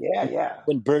oh, yeah, that yeah.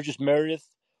 when Burgess Meredith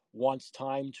wants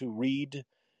time to read,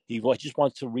 just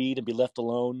wants to read and be left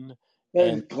alone. His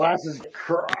And glasses get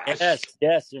crushed.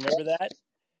 yes, remember that?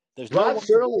 There's no Rod one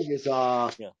to, Serling is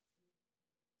yeah,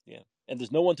 yeah, and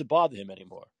there's no one to bother him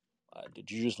anymore.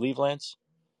 Did you just leave, Lance?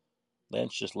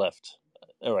 Lance just left.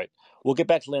 All right, we'll get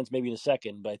back to Lance maybe in a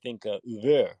second, but I think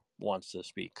Uwe wants to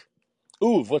speak.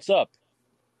 Uwe, what's up?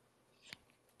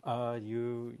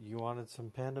 You wanted some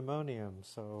pandemonium,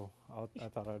 so I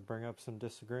thought I'd bring up some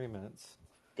disagreements.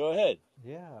 Go ahead.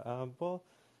 Yeah, well,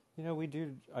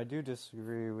 I do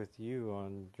disagree with you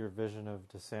on your vision of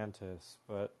DeSantis,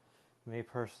 but me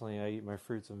personally, I eat my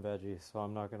fruits and veggies, so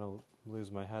I'm not going to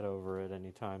lose my head over it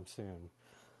anytime soon,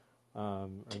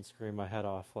 and scream my head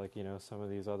off like, some of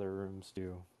these other rooms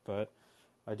do. But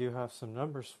I do have some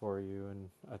numbers for you, and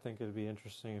I think it'd be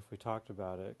interesting if we talked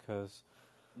about it, because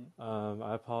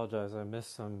I apologize, I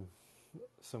missed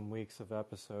some weeks of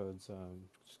episodes,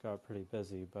 just got pretty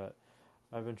busy, but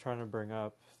I've been trying to bring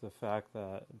up the fact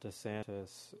that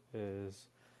DeSantis is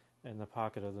in the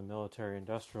pocket of the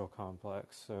military-industrial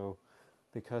complex. So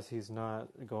because he's not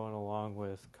going along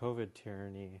with COVID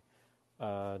tyranny,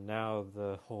 now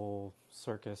the whole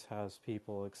circus has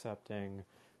people accepting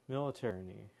military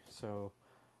tyranny. So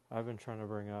I've been trying to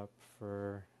bring up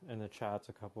in the chats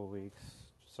a couple of weeks,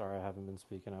 sorry I haven't been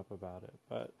speaking up about it,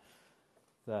 but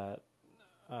that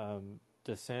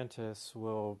DeSantis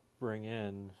will bring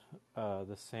in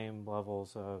the same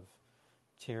levels of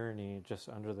tyranny just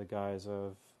under the guise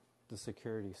of the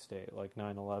security state, like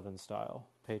 9/11 style,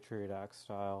 Patriot Act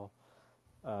style.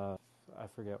 I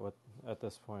forget what at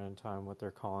this point in time what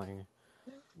they're calling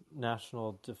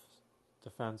national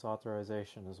defense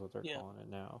authorization is what they're Yeah. calling it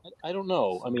now. I don't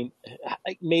know. I So mean,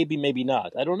 maybe, maybe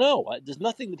not. I don't know. There's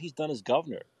nothing that he's done as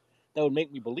governor that would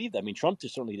make me believe that. I mean, Trump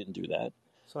just certainly didn't do that.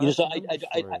 I have So some numbers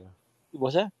for you.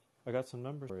 what's that? I got some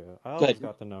numbers for you. I Go always ahead.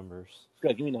 got the numbers. Go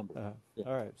ahead. Give me a number. Yeah.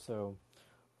 All right, so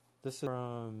this is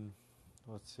from,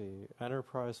 let's see,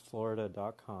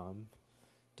 enterpriseflorida.com.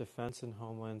 Defense and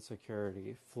Homeland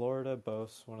Security. Florida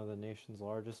boasts one of the nation's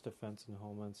largest defense and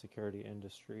homeland security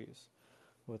industries,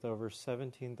 with over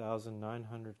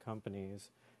 17,900 companies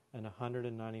and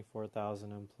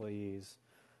 194,000 employees.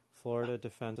 Florida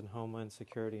defense and homeland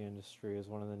security industry is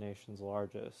one of the nation's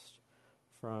largest.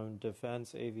 From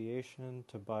defense aviation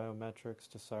to biometrics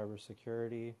to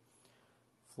cybersecurity,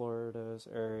 Florida's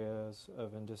areas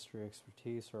of industry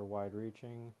expertise are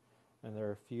wide-reaching, and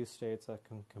there are few states that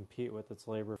can compete with its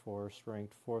labor force,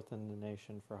 ranked fourth in the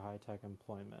nation for high-tech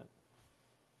employment.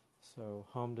 So,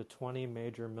 home to 20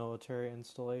 major military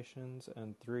installations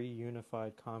and 3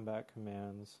 unified combat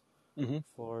commands, Mm-hmm.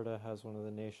 Florida has one of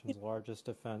the nation's largest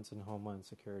defense and homeland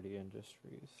security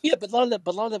industries. Yeah, but a lot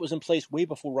of that was in place way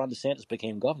before Ron DeSantis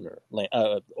became governor. I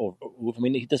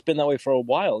mean, that's been that way for a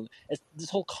while. This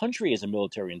whole country is a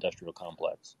military-industrial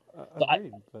complex. So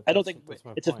Agreed, but I don't think that's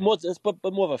my it's just point.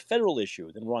 but more of a federal issue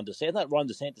than Ron DeSantis. Not Ron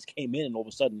DeSantis came in and all of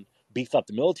a sudden beefed up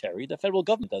the military. The federal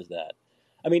government does that.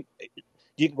 I mean,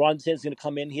 do you think Ron DeSantis is going to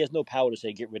come in? He has no power to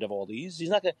say get rid of all these. He's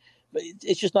not going. But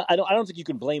it's just not. I don't think you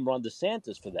can blame Ron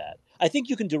DeSantis for that. I think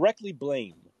you can directly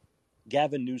blame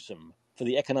Gavin Newsom for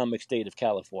the economic state of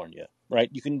California. Right?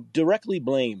 You can directly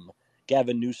blame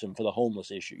Gavin Newsom for the homeless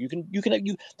issue.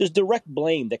 There's direct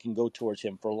blame that can go towards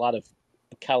him for a lot of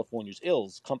California's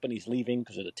ills, companies leaving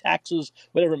because of the taxes,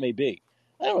 whatever it may be.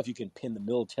 I don't know if you can pin the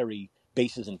military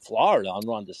bases in Florida on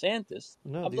Ron DeSantis.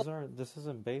 No, this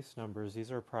isn't base numbers.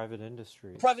 These are private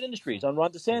industries. Private industries So, on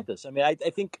Ron DeSantis. I mean, I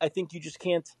think you just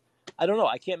can't. I don't know.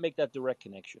 I can't make that direct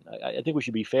connection. I think we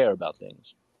should be fair about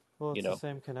things. well, You it's the know.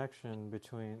 same connection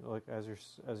between, like, as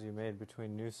you made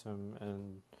between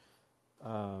Newsom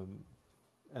um,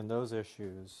 and those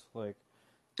issues. Like,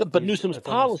 But Newsom's it's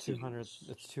almost policies.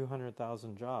 it's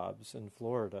 200,000 jobs in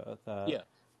Florida that Yeah.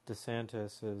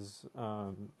 DeSantis is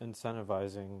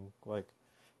incentivizing, like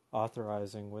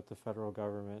authorizing with the federal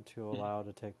government to Mhm. allow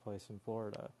to take place in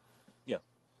Florida. Yeah.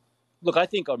 Look, I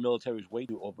think our military is way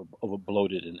too over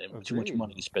bloated and too much Agreed.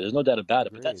 money to spend. There's no doubt about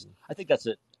it. But Agreed. I think that's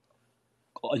an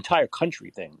entire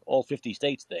country thing, all 50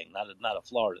 states thing, not a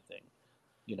Florida thing.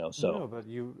 So No, but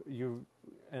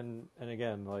and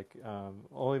again, like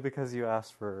only because you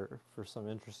asked for some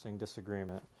interesting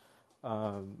disagreement.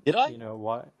 did I?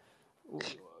 Why?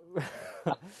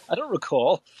 I don't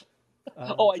recall.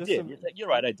 Oh, I Just did. some, You're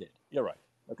right. I did. You're right.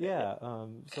 Okay. Yeah. yeah.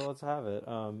 So let's have it.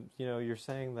 You're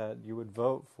saying that you would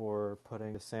vote for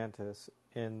putting DeSantis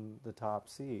in the top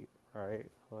seat, right?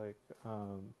 Like,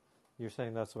 you're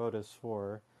saying that's what vote is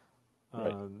for,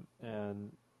 Right.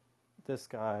 and this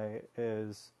guy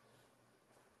is,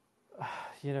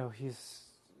 you know, he's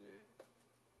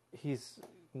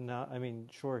not. I mean,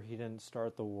 sure, he didn't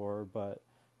start the war, but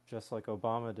just like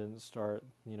Obama didn't start,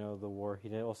 the war,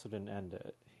 also didn't end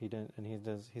it. He didn't, and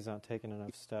he's not taken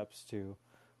enough steps to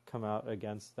come out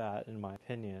against that, in my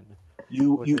opinion,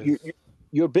 You which you you is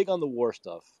you're big on the war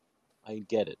stuff. I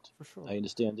get it. for sure. I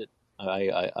understand it.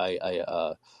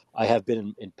 I have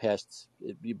been in past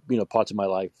parts of my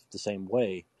life the same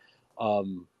way,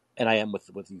 and I am with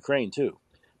Ukraine too.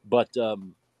 But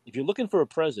if you're looking for a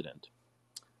president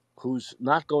who's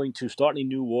not going to start any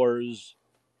new wars,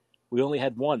 we only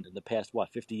had one in the past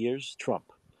 50 years, Trump.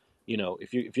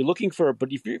 If you're looking for, but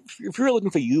if you're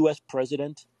looking for U.S.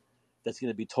 president that's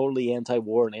going to be totally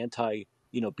anti-war and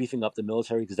beefing up the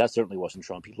military, because that certainly wasn't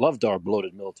Trump. He loved our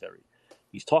bloated military.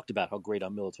 He's talked about how great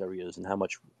our military is and how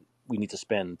much we need to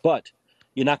spend, but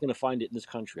you're not going to find it in this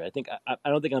country. I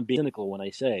don't think I'm being cynical when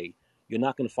I say you're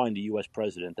not going to find a U.S.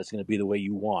 president that's going to be the way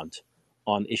you want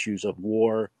on issues of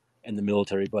war and the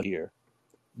military. But here,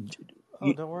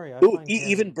 Oh, don't worry. I find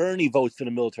even Bernie votes for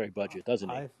the military budget, doesn't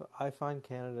he? I find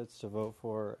candidates to vote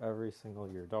for every single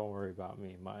year. Don't worry about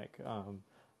me, Mike.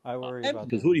 I worry about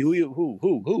Because things.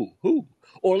 who?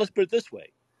 Or let's put it this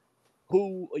way: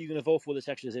 who are you going to vote for that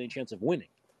actually has any chance of winning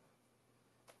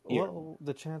here? Well,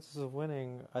 the chances of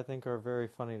winning, I think, are very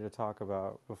funny to talk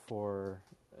about before,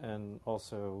 and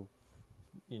also,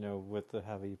 with the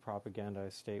heavy propaganda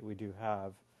state we do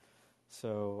have.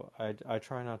 So I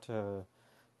try not to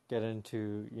get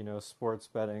into, sports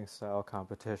betting style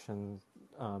competition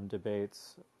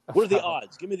debates What are the about.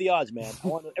 odds? Give me the odds, man. I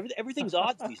want everything's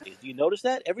odds these days. Do you notice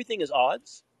that everything is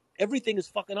odds? Everything is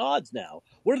fucking odds now.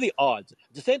 What are the odds?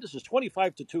 DeSantis is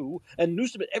 25-2, and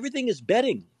Newsom. Everything is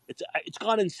betting. It's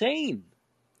gone insane.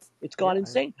 It's gone Yeah,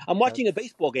 insane. I'm watching a that's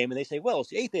baseball game, and they say, "Well, it's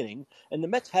the eighth inning, and the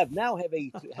Mets have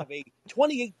a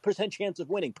 28% chance of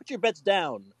winning. Put your bets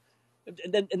down."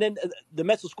 And then the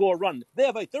Mets will score a run. They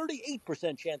have a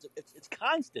 38% chance. It's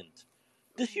constant.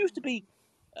 This used to be.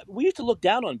 We used to look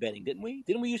down on betting, didn't we?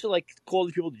 Didn't we used to call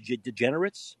these people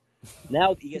degenerates?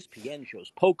 Now ESPN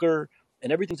shows poker,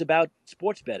 and everything's about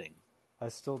sports betting,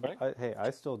 right?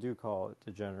 I still do call it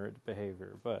degenerate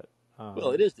behavior, but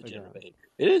Well, it is degenerate again, behavior.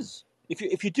 It is. If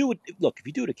you do it, look. If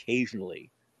you do it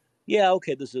occasionally, yeah,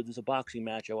 okay. There's a boxing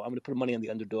match. I'm going to put money on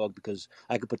the underdog because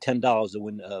I could put $10 to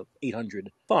win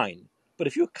 800. Fine, but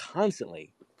if you're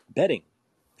constantly betting,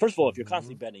 first of all, if you're hmm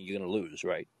constantly betting, you're going to lose,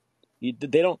 right?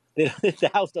 They don't. The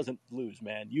house doesn't lose,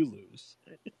 man. You lose,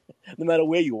 no matter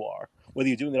where you are, whether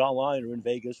you're doing it online or in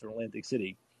Vegas or Atlantic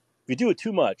City. If you do it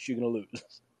too much, you're going to lose.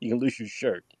 You can lose your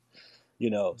shirt.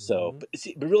 So, hmm but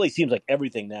it really seems like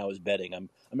everything now is betting.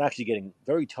 I'm actually getting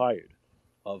very tired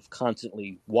of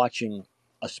constantly watching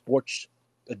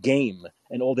a game,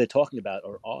 and all they're talking about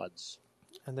are odds.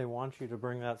 and they want you to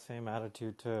bring that same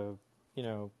attitude to, you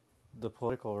know, the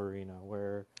political arena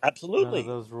where none of Absolutely.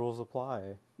 those rules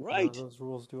apply. None of Right. those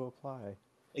rules do apply.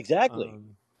 Exactly.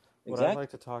 Um, what I like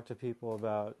Exactly. to talk to people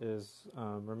about is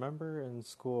remember in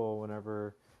school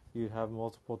whenever you'd have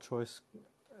multiple choice,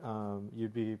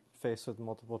 you'd be faced with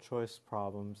multiple choice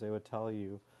problems. They would tell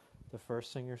you the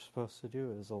first thing you're supposed to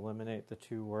do is eliminate the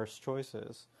two worst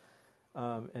choices.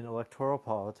 In electoral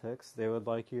politics, they would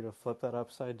like you to flip that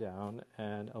upside down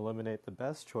and eliminate the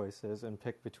best choices and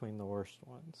pick between the worst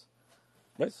ones.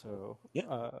 Right. So, Yeah.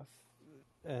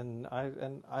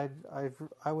 I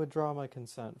would draw my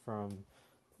consent from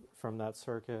that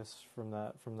circus, from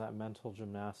that mental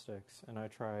gymnastics, and I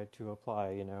try to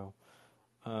apply.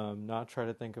 Not try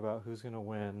to think about who's going to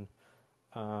win.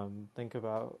 Think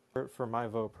about for my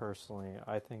vote personally.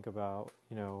 I think about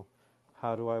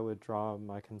how do I withdraw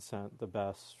my consent the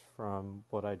best from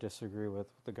what I disagree with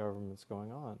the government's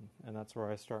going on? And that's where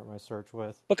I start my search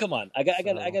with. But come on, I got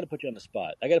to put you on the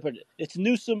spot. I got to put it's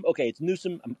Newsom. Okay, it's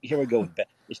Newsom. Here we go.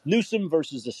 It's Newsom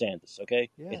versus DeSantis. Okay,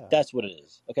 Yeah, that's what it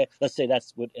is. Okay, let's say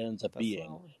that's what it ends up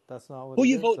being. that's not what Who are it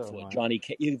you is, voting though, for?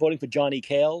 Mike. You voting for Johnny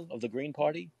Kale of the Green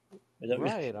Party? Is that what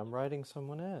Right, I'm writing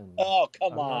someone in. Oh,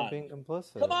 come I'm not on, being come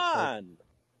complicit. Like, on.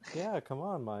 yeah, come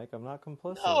on, Mike. I'm not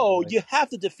complicit. No, Like, you have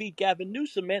to defeat Gavin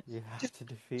Newsom, man. you have Just to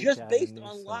defeat just Gavin based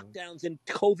on Newsom. lockdowns and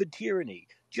COVID tyranny.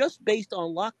 Just based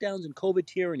on lockdowns and COVID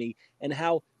tyranny and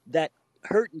how that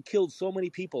hurt and killed so many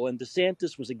people, and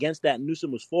DeSantis was against that and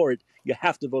Newsom was for it, you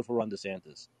have to vote for Ron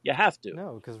DeSantis. You have to.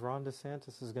 No, because Ron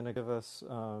DeSantis is going to give us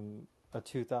a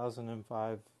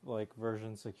 2005 like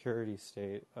version security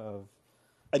state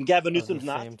And Gavin of the Newsom's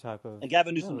not. same type of. And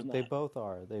Gavin No, Newsom's they not. both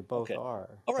are. They both Okay. are.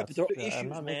 All right, but there are I'm issues,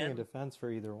 not making a man. defense for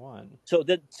either one. So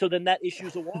then that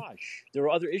issue's a wash. There are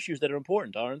other issues that are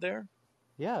important, aren't there?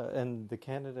 Yeah, and the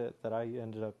candidate that I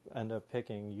end up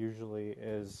picking usually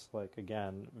is like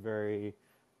again very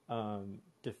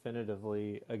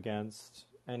definitively against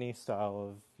any style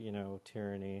of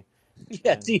tyranny.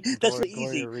 Yeah, see, And that's really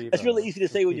Gloria easy. That's really Riva easy to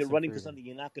for say when peace you're and running for freedom. something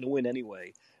you're not going to win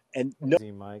anyway. And no,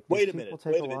 Easy, Mike. These wait a people minute, take a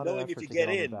wait a minute. lot of Knowing if effort you to get get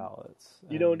on the in, ballots,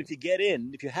 and and if you get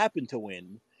in, if you happen to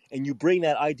win, and you bring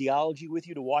that ideology with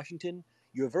you to Washington,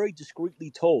 you're very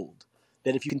discreetly told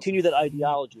that if you continue that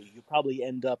ideology, you probably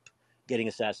end up getting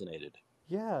assassinated.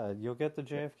 yeah, you'll get the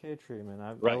JFK treatment.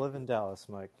 I Right. live in Dallas,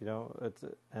 Mike.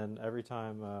 And every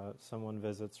time someone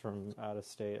visits from out of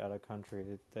state, out of country,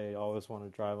 they always want to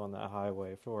drive on that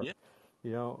highway for work. Yeah.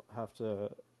 You don't have to.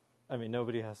 I mean,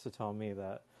 nobody has to tell me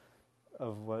that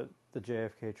of what the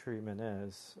JFK treatment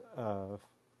is.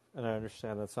 And I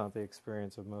understand that's not the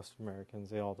experience of most Americans.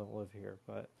 They all don't live here,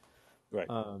 but Right.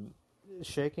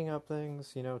 shaking up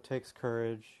things, takes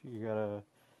courage. You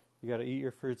gotta eat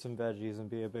your fruits and veggies and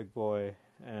be a big boy.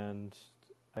 And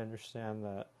I understand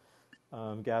that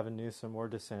Gavin Newsom or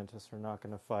DeSantis are not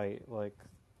going to fight like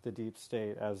the deep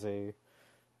state as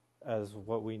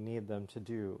what we need them to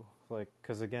do. Like,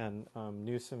 because again,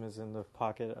 Newsom is in the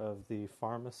pocket of the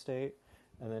pharma state,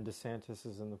 and then DeSantis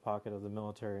is in the pocket of the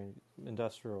military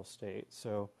industrial state.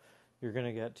 So you're going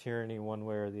to get tyranny one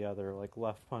way or the other, like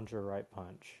left punch or right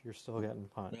punch. You're still getting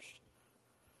punched.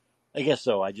 I guess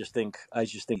so. I just think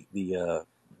the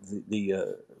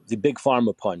big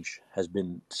pharma punch has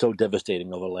been so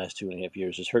devastating over the last 2.5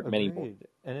 years. It's hurt many more Agreed.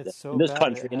 And it's so in this bad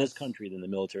country than the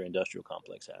military industrial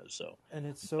complex has. So, and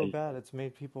it's so bad it's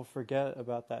made people forget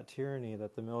about that tyranny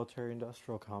that the military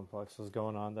industrial complex was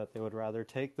going on, that they would rather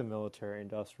take the military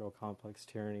industrial complex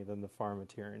tyranny than the pharma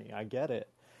tyranny. I get it.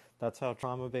 That's how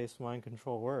trauma-based mind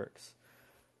control works.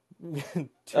 Two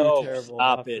oh, terrible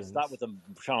stop it! Stop options. with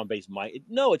the trauma-based mind.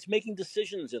 No, it's making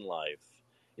decisions in life.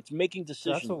 It's making That's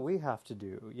decisions. what we have to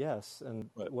do, yes. And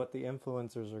Right. what the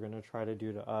influencers are going to try to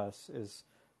do to us is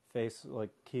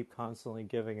keep constantly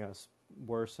giving us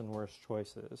worse and worse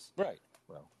choices. Right.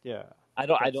 Well, Yeah, I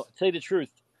that's don't say the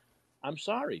truth. I'm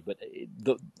sorry, but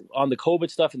on the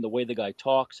COVID stuff and the way the guy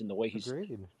talks and the way he's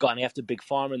agreed. gone after Big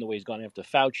Pharma and the way he's gone after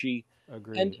Fauci,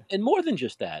 Agreed. and more than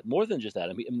just that,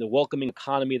 I mean, the welcoming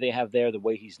economy they have there, the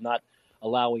way he's not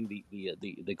allowing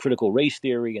the critical race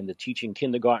theory and the teaching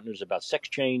kindergartners about sex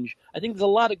change. I think there's a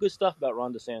lot of good stuff about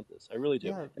Ron DeSantis. I really do.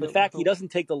 Yeah, And the fact he but doesn't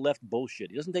take the left bullshit,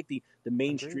 he doesn't take the agreed.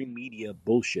 mainstream media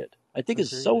bullshit, I think is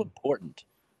so Agreed. important.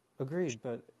 Agreed,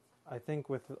 but I think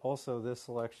with also this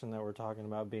election that we're talking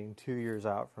about being 2 years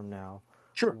out from now,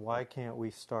 Sure. why can't we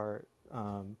start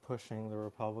pushing the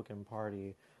Republican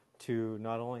Party to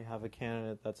not only have a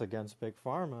candidate that's against Big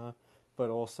Pharma, but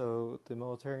also the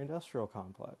military-industrial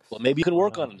complex? Well, maybe you can Why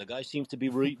work on not? him. The guy seems to be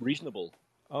reasonable.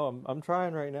 Oh, I'm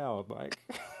trying right now, Mike.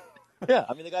 Yeah,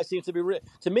 I mean, the guy seems to be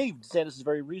to me. DeSantis is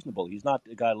very reasonable. He's not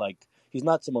a guy like he's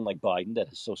not someone like Biden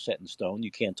that is so set in stone.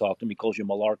 You can't talk to him. He calls you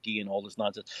malarkey and all this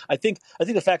nonsense. I think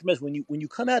the fact is when you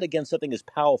come out against something as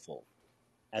powerful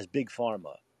as Big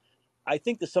Pharma, I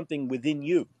think there's something within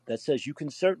you that says you can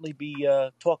certainly be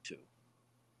talked to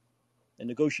and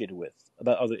negotiated with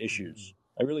about other issues.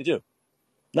 I really do.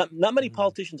 Not many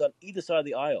politicians on either side of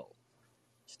the aisle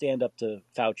stand up to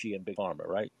Fauci and Big Pharma,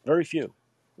 right? Very few.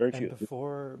 Very And few.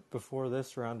 before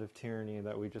this round of tyranny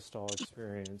that we just all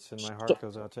experienced, and my So, heart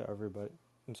goes out to everybody.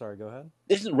 I'm sorry, go ahead.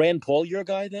 isn't Rand Paul your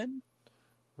guy then?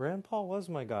 Rand Paul was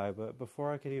my guy, but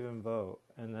before I could even vote,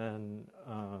 and then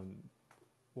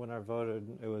when I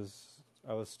voted, I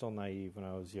was still naive when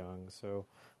I was young. So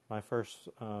my first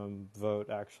vote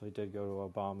actually did go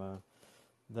to Obama.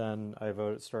 Then I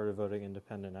started voting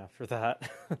independent after that.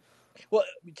 Well,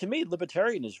 to me,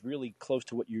 libertarian is really close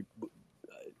to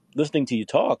listening to you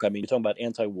talk, I mean, you're talking about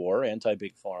anti-war,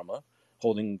 anti-big pharma,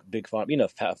 holding big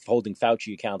pharma, holding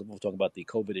Fauci accountable, talking about the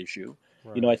COVID issue.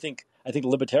 Right. I think the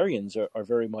libertarians are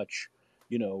very much,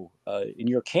 in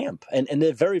your camp, and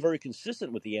they're very, very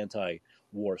consistent with the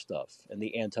anti-war stuff and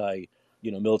the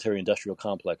military-industrial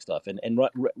complex stuff. And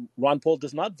Ron Paul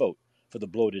does not vote for the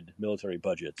bloated military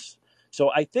budgets.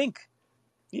 So I think,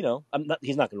 he's not going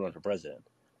to run for president,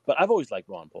 but I've always liked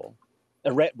Ron Paul,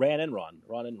 Ron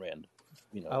and Rand.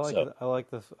 I like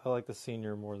the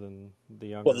senior more than the Well,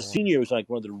 younger the one. senior was like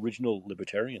one of the original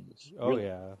libertarians. Oh Really?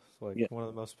 yeah, it's like Yeah. one of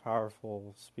the most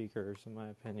powerful speakers in my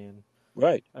opinion.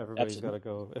 Right. Everybody's got to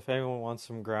Absolutely. go. If anyone wants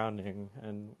some grounding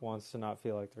and wants to not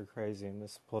feel like they're crazy in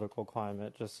this political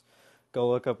climate, just go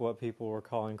look up what people were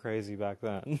calling crazy back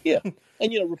then. Yeah.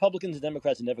 And Republicans and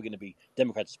Democrats are never going to be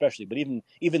Democrats, especially, but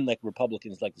even like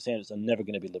Republicans like DeSantis are never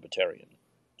going to be libertarian.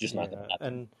 Just not going Yeah, to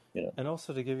happen. and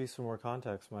also to give you some more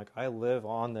context, Mike, I live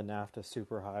on the NAFTA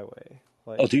superhighway.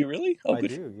 Oh, Like do you really? Oh, I good.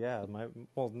 do,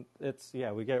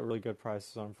 yeah. We get really good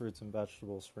prices on fruits and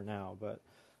vegetables for now, but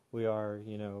we are,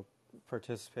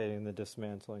 participating in the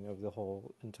dismantling of the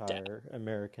whole entire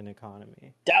American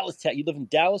economy. Dallas. You live in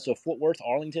Dallas or Fort Worth,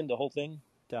 Arlington, the whole thing.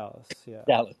 Dallas, yeah,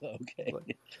 Dallas. Okay.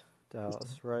 like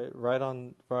Dallas, right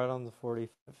on the 45.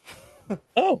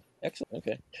 Oh, excellent.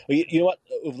 Okay. Well, you know what?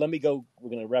 Let me go. We're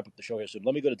going to wrap up the show here soon.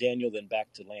 Let me go to Daniel, then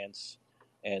back to Lance.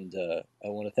 And I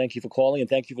want to thank you for calling and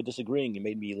thank you for disagreeing. You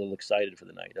made me a little excited for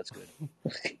the night. That's good.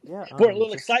 Yeah, Or a little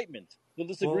just excitement, a little well,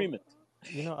 disagreement.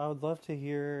 I would love to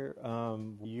hear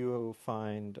you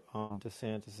find on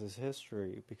DeSantis's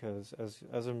history because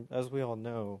as we all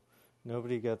know,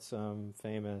 nobody gets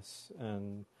famous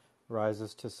and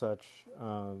rises to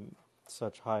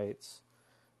such heights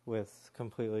with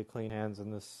completely clean hands in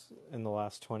the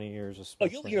last 20 years, Oh, you'll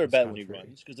especially in hear this about it when he country.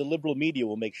 runs because the liberal media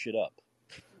will make shit up.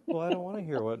 Well, I don't want to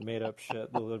hear what made up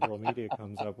shit the liberal media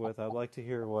comes up with. I'd like to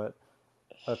hear what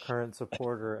a current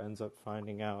supporter ends up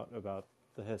finding out about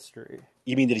the history.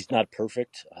 You mean that he's not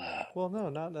perfect? Well, no,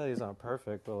 not that he's not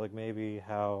perfect, but like maybe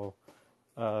how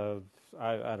uh,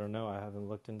 I don't know. I haven't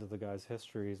looked into the guy's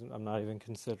histories. I'm not even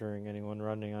considering anyone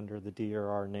running under the D or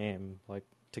R name like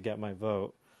to get my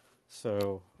vote.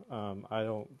 So I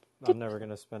don't. I'm never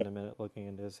going to spend a minute looking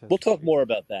into his We'll talk history. more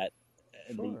about that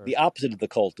and the Sure. opposite of the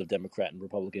cult of Democrat and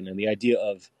Republican and the idea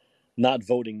of not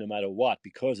voting no matter what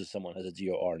because of someone has a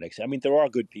DOR next. I mean, there are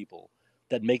good people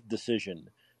that make the decision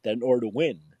that in order to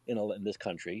win in this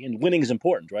country, and winning is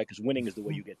important, right? Because winning is the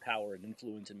way you get power and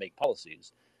influence and make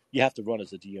policies. You have to run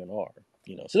as a DNR,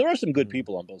 So there are some good Mm.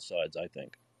 people on both sides, I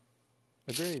think.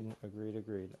 Agreed.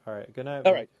 All right. Good night,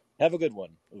 All Mike. right, have a good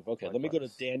one. Okay, let me go to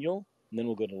Likewise. Daniel, and then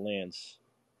we'll go to Lance.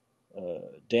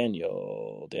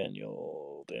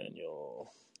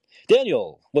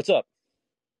 Daniel, what's up?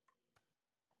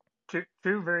 Two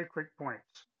very quick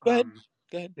points. Go ahead.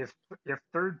 Go ahead. If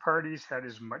third parties had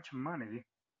as much money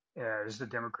as the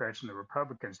Democrats and the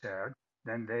Republicans had,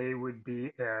 then they would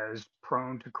be as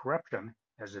prone to corruption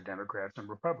as the Democrats and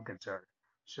Republicans are.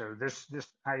 So this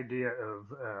idea of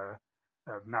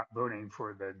not voting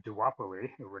for the duopoly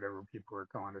or whatever people are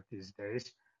calling it these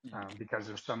days, because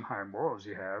of some high morals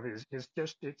you have, is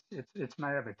just it's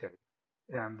naivete.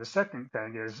 And the second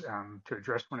thing is to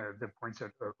address one of the points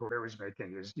that O'Leary was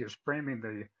making is framing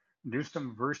the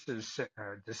Newsom versus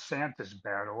DeSantis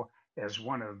battle as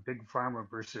one of big pharma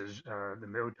versus the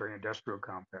military-industrial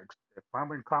complex, the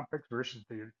pharma complex versus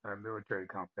the military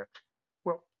complex.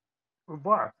 Well,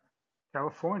 what?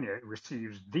 California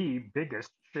receives the biggest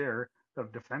share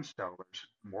of defense dollars,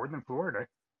 more than Florida.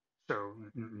 So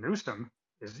Newsom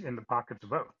is in the pockets of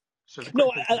both. So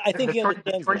No, I think he the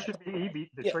understands choice that. should be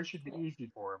easy. The Yeah, choice should be easy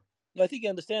for him. no, I think he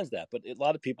understands that. But a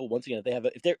lot of people, once again, if they have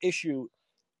if their issue,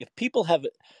 if people have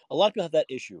a lot of people have that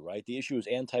issue, right? The issue is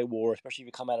anti-war, especially if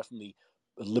you come at it from the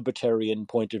libertarian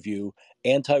point of view,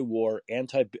 anti-war,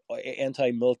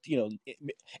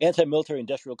 anti-military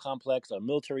industrial complex. Our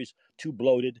military's too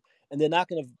bloated, and they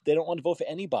don't want to vote for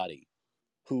anybody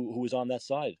who is on that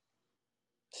side.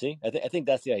 See, I think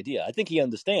that's the idea. I think he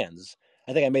understands.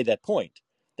 I think I made that point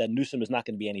that Newsom is not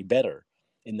going to be any better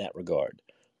in that regard.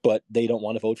 But they don't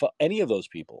want to vote for any of those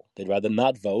people. They'd rather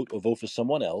not vote or vote for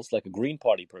someone else, like a Green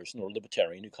Party person or a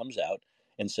Libertarian who comes out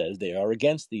and says they are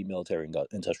against the military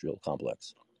industrial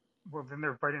complex. Well, then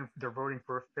they're voting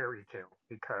for a fairy tale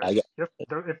I got,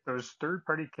 because if those third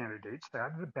party candidates had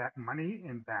the money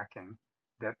and backing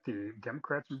that the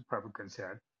Democrats and Republicans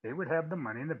had, they would have the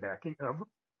money and the backing of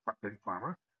Big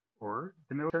Pharma or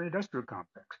the military industrial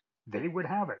complex. They would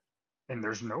have it. And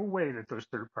there's no way that those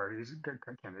third parties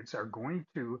candidates are going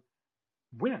to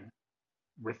win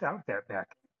without that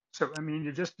backing. So I mean,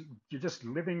 you're just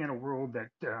living in a world that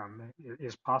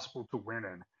is possible to win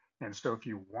in. And so if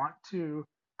you want to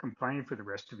complain for the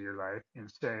rest of your life and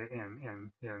say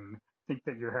and think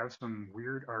that you have some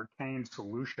weird arcane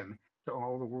solution to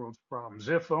all the world's problems,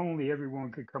 if only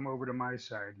everyone could come over to my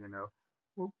side, you know.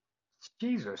 Well,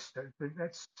 Jesus,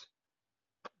 that's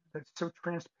so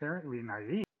transparently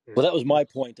naive. Well, that was my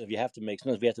point of you have to make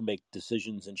sometimes we have to make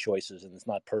decisions and choices, and it's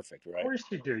not perfect, Of right? course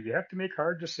you do. You have to make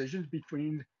hard decisions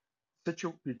between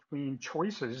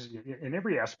choices in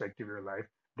every aspect of your life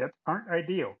that aren't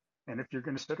ideal. And if you're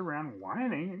going to sit around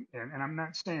whining, and I'm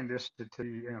not saying this to be,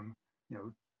 you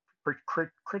know,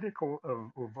 critical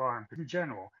of in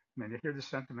general. I mean, you hear the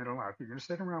sentimental lot. If you're going to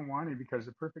sit around whining because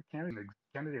the perfect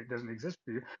candidate doesn't exist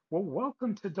for you, well,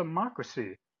 welcome to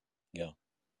democracy. Yeah.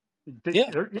 Yeah.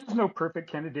 There is no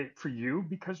perfect candidate for you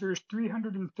because there's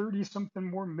 330 something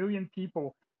more million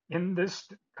people in this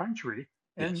country,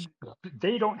 Yes. and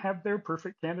they don't have their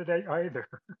perfect candidate either.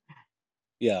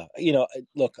 Yeah.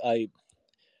 Look, I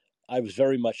was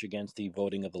very much against the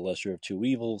voting of the lesser of two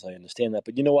evils. I understand that,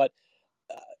 but you know what?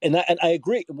 And I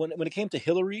agree. When it came to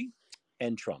Hillary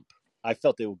and Trump, I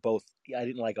felt they were both. I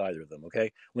didn't like either of them.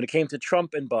 Okay. When it came to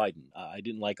Trump and Biden, I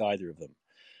didn't like either of them.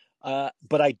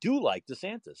 But I do like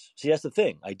DeSantis. See, that's the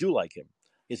thing. I do like him.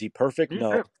 Is he perfect? Me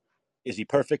No. too. Is he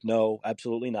perfect? No,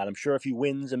 absolutely not. I'm sure if he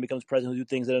wins and becomes president, he'll do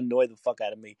things that annoy the fuck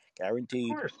out of me, Of guaranteed.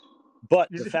 course, But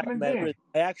he's the a fact of human the matter being. is,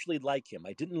 I actually like him.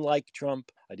 I didn't like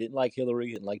Trump. I didn't like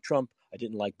Hillary. I didn't like Trump. I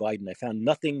didn't like Biden. I found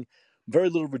nothing, very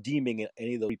little redeeming in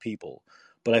any of those people.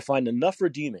 But I find enough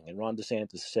redeeming in Ron DeSantis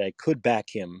to say I could back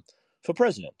him for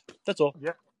president. That's all.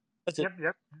 Yep, That's it.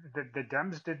 yep. The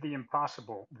Dems did the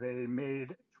impossible. They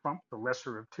made Trump the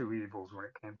lesser of two evils when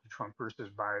it came to Trump versus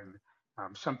Biden.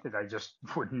 Something I just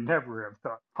would never have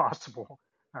thought possible.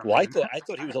 I Well, I mean, thought I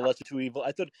thought he was a lesser two evil.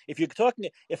 I thought if you're talking,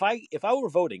 if I were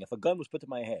voting, if a gun was put to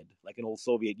my head like an old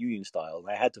Soviet Union style, and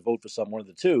I had to vote for someone of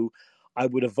the two, I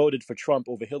would have voted for Trump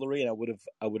over Hillary, and I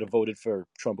would have voted for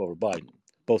Trump over Biden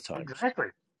both times. exactly,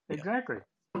 Yeah. exactly.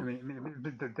 I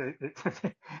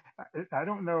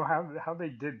don't know how they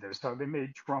did this, how they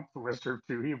made Trump the lesser of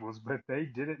two evils, but they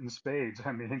did it in spades.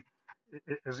 I mean,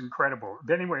 it is incredible.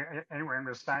 But anyway, I'm going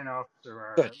to sign off. So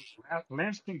Good.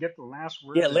 Lance can get the last Yeah,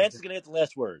 word, and Lance is going to get the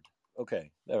last word.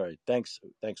 Okay. All right. Thanks,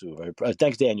 Uwe.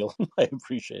 Thanks, Daniel. I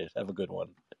appreciate it. Have a good one.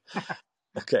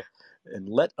 Okay, and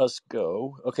let us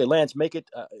go. Okay, Lance, make it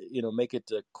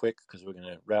quick because we're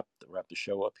gonna wrap the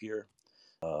show up here.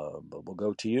 But we'll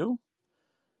go to you.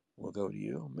 We'll go to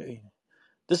you. Me.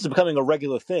 This is becoming a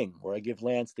regular thing where I give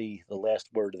Lance the last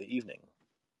word of the evening.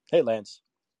 Hey, Lance.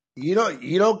 You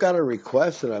don't got to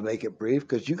request that I make it brief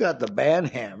because you got the band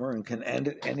hammer and can end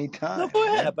it any No, time, go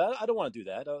ahead. man. But I don't want to do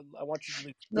that. I want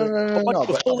you No, no, I no, want no. you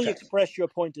to But fully okay, express your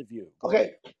point of view. Go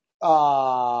ahead.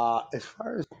 okay. As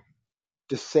far as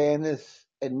DeSantis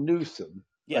and Newsom,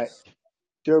 right? Yes,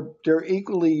 They're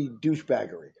equally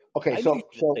douchebaggery. Okay, I knew you so were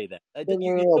going to so say that. no, no,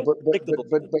 You're no, no, so predictable.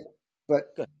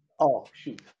 but Good. oh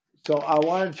shoot. So I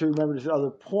wanted to remember this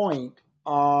other point.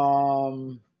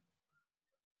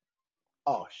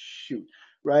 Oh shoot.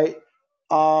 Right.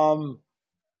 Um.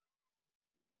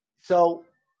 So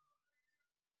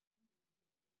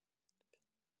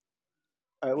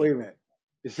Yeah. wait a minute.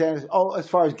 DeSantis. Oh, as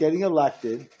far as getting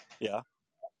elected, Yeah.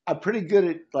 I'm pretty good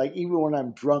at like even when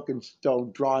I'm drunk and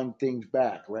stoned, drawing things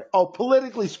back. Right. Oh,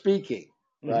 politically speaking.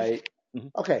 hmm Right. hmm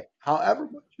Okay. However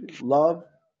much you love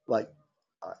like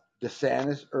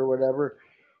DeSantis or whatever,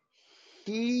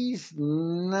 he's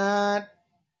not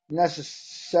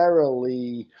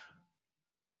necessarily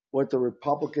what the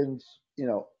Republicans,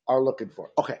 are looking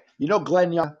for. Okay,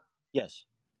 Glenn Young, Yes.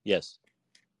 Yes.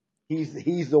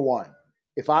 he's the one.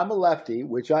 If I'm a lefty,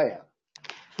 which I am,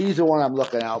 he's the one I'm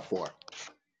looking out for.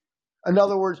 In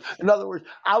other words,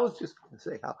 I was just going to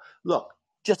say how. Look,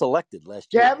 Just elected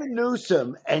last year. Gavin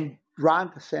Newsom and Ron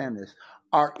DeSantis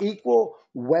are equal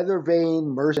weather vane,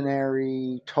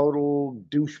 mercenary, total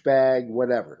douchebag,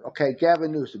 whatever. Okay,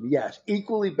 Gavin Newsom, yes,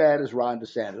 equally bad as Ron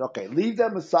DeSantis. Okay, leave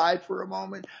them aside for a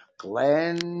moment.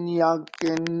 Glenn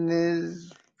Youngkin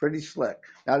is pretty slick.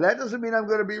 Now, that doesn't mean I'm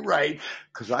going to be right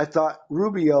because I thought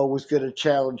Rubio was going to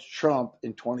challenge Trump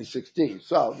in 2016.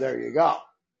 So there you go.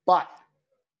 But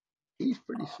he's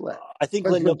pretty slick. I think Because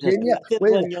Glenn Youngkin has. Virginia, I think wait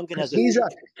a Glenn minute, Youngkin because has a.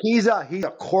 he's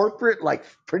a corporate, like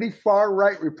pretty far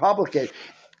right Republican,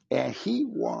 and he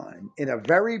won in a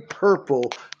very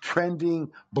purple,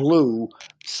 trending blue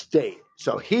state.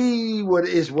 So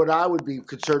is what I would be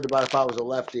concerned about if I was a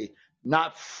lefty,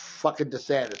 not fucking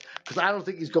DeSantis, because I don't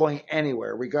think he's going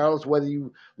anywhere, regardless whether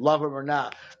you love him or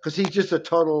not, because he's just a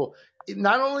total.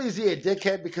 Not only is he a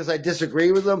dickhead because I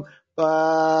disagree with him,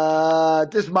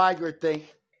 This migrant thing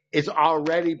is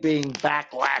already being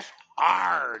backlashed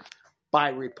hard by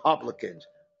Republicans.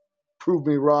 Prove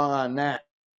me wrong on that.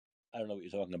 I don't know what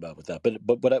you're talking about with that,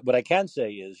 but what I can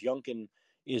say is Youngkin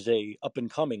is a up and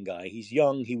coming guy. He's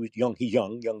young. He was young. He's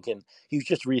young. Youngkin. He was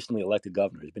just recently elected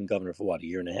governor. He's been governor for what, a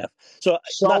year and a half. So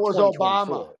So not was Obama.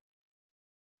 2024.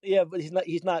 Yeah, but he's not.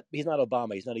 He's not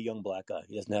Obama. He's not a young black guy.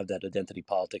 He doesn't have that identity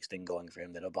politics thing going for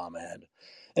him that Obama had,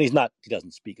 and he's not. He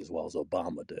doesn't speak as well as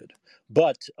Obama did.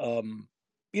 But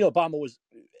Obama was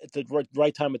at the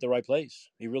right time at the right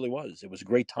place. He really was. It was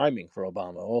great timing for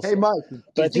Obama Hey, also. Mike,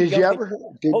 But I think did you Youngkin. ever?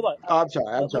 Hold on. I'm sorry.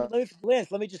 I'm sorry.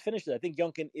 Lance, let me just finish it. I think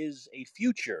Youngkin is a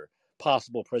future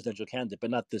possible presidential candidate,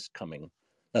 but not this coming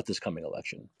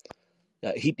election.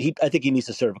 I think he needs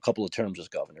to serve a couple of terms as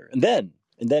governor, and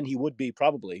then he would be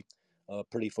probably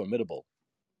pretty formidable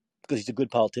because he's a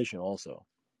good politician. Also,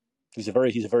 he's a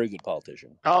very good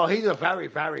politician. Oh, he's a very,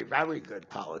 very, very good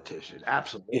politician. Yeah, he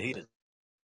Absolutely. is.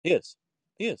 He is.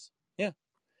 He is. Yeah.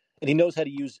 And he knows how to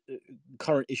use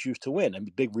current issues to win. I mean,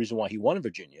 the big reason why he won in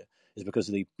Virginia is because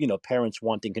of the parents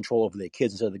wanting control over their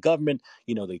kids instead of the government.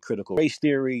 The critical race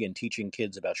theory and teaching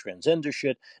kids about transgender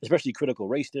shit, especially critical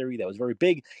race theory. That was very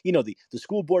big. The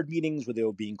school board meetings where they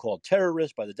were being called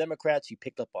terrorists by the Democrats. He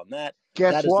picked up on that.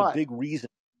 Guess That is the what? big reason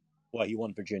why he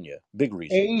won Virginia. Big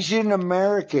reason. Asian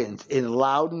Americans in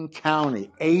Loudoun County,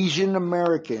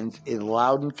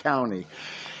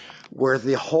 where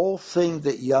the whole thing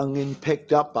that Youngin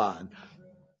picked up on,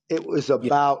 it was Yeah.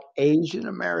 about Asian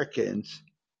Americans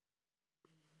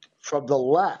from the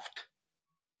left.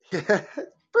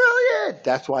 Brilliant.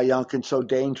 That's why Youngkin's so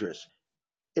dangerous.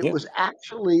 It Yeah. was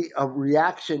actually a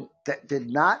reaction that did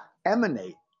not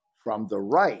emanate from the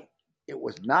right. It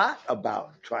was not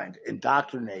about trying to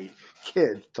indoctrinate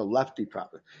kids to lefty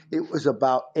problems. It was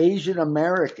about Asian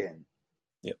Americans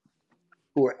Yeah.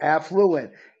 who were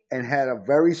affluent and had a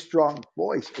very strong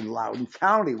voice in Loudoun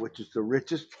County, which is the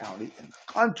richest county in the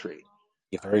country.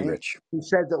 Yeah. Very Right? rich. He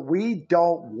said that we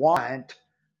don't want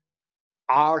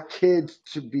our kids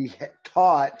to be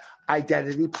taught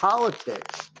identity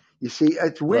politics. You see,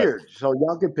 it's Right. weird. So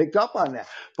Youngkin picked up on that,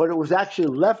 but it was actually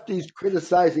lefties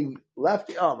criticizing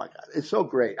lefty. Oh my God, it's so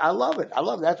great. I love it.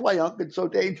 That's why Youngkin's so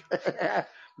dangerous.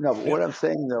 No, but Yeah. what I'm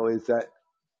saying though is that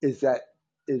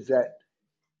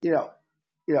you know,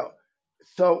 you know,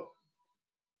 so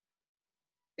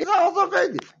it's also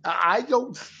crazy. I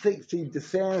don't think see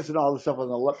DeSantis and all this stuff on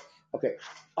the left. Okay,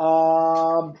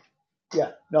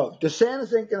 yeah, no,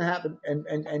 DeSantis ain't gonna happen, and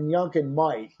Youngkin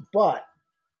might, but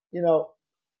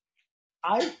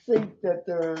I think that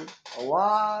there's a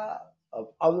lot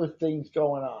of other things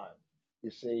going on.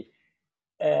 You see,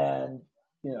 and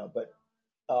but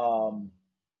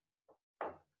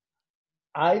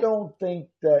I don't think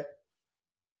that.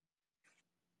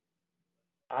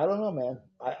 I don't know, man.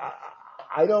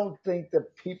 I don't think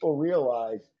that people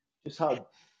realize just how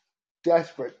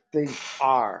desperate things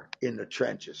are in the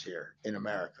trenches here in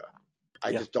America.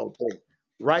 I Yeah. just don't think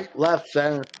right, left,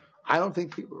 center. I don't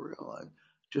think people realize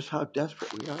just how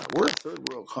desperate we are. We're a third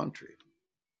world country.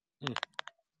 Hmm.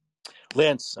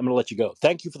 Lance, I'm going to let you go.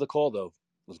 Thank you for the call, though.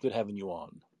 It was good having you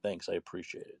on. Thanks. I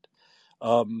appreciate it.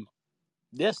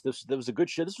 Yes, this was a good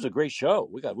show. This was a great show.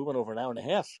 We went over an hour and a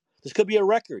half. This could be a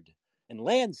record, and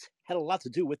Lance had a lot to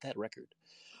do with that record.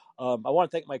 I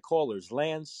want to thank my callers: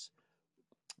 Lance,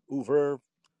 Uver,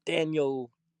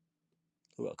 Daniel,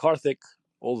 Karthik,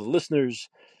 all the listeners.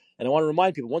 And I want to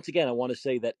remind people once again. I want to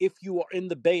say that if you are in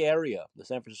the Bay Area, the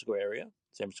San Francisco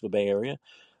Bay Area,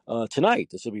 tonight.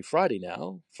 This will be Friday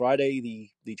now. Friday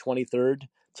the 23rd.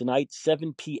 Tonight,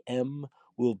 7 p.m.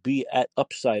 We'll be at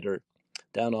Upsider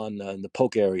down on in the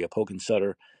Polk area, Polk and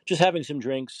Sutter, just having some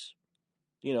drinks,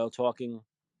 talking.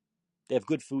 They have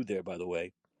good food there, by the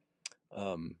way,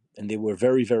 and they were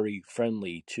very, very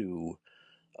friendly to,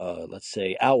 let's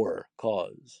say, our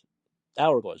cause.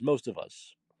 Our cause, most of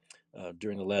us.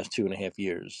 During the last 2.5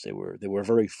 years, they were a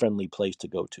very friendly place to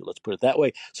go to. Let's put it that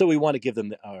way. So we want to give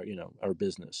them our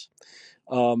business,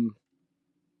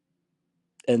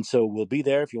 and so we'll be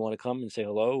there if you want to come and say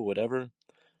hello, whatever.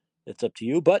 It's up to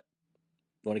you. But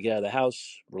you want to get out of the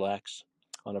house, relax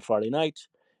on a Friday night.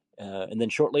 And then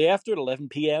shortly after, at 11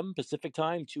 p.m. Pacific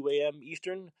time, 2 a.m.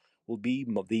 Eastern, will be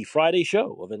the Friday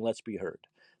show of And Let's Be Heard.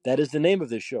 That is the name of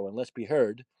this show, And Let's Be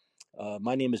Heard.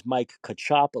 My name is Mike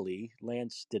Kachopoli.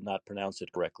 Lance did not pronounce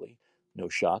it correctly. No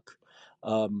shock.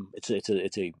 It's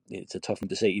a tough one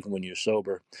to say even when you're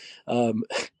sober. Um,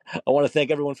 I want to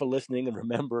thank everyone for listening, and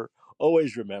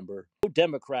always remember, vote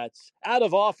Democrats out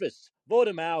of office. Vote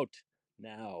them out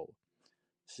now.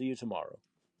 See you tomorrow.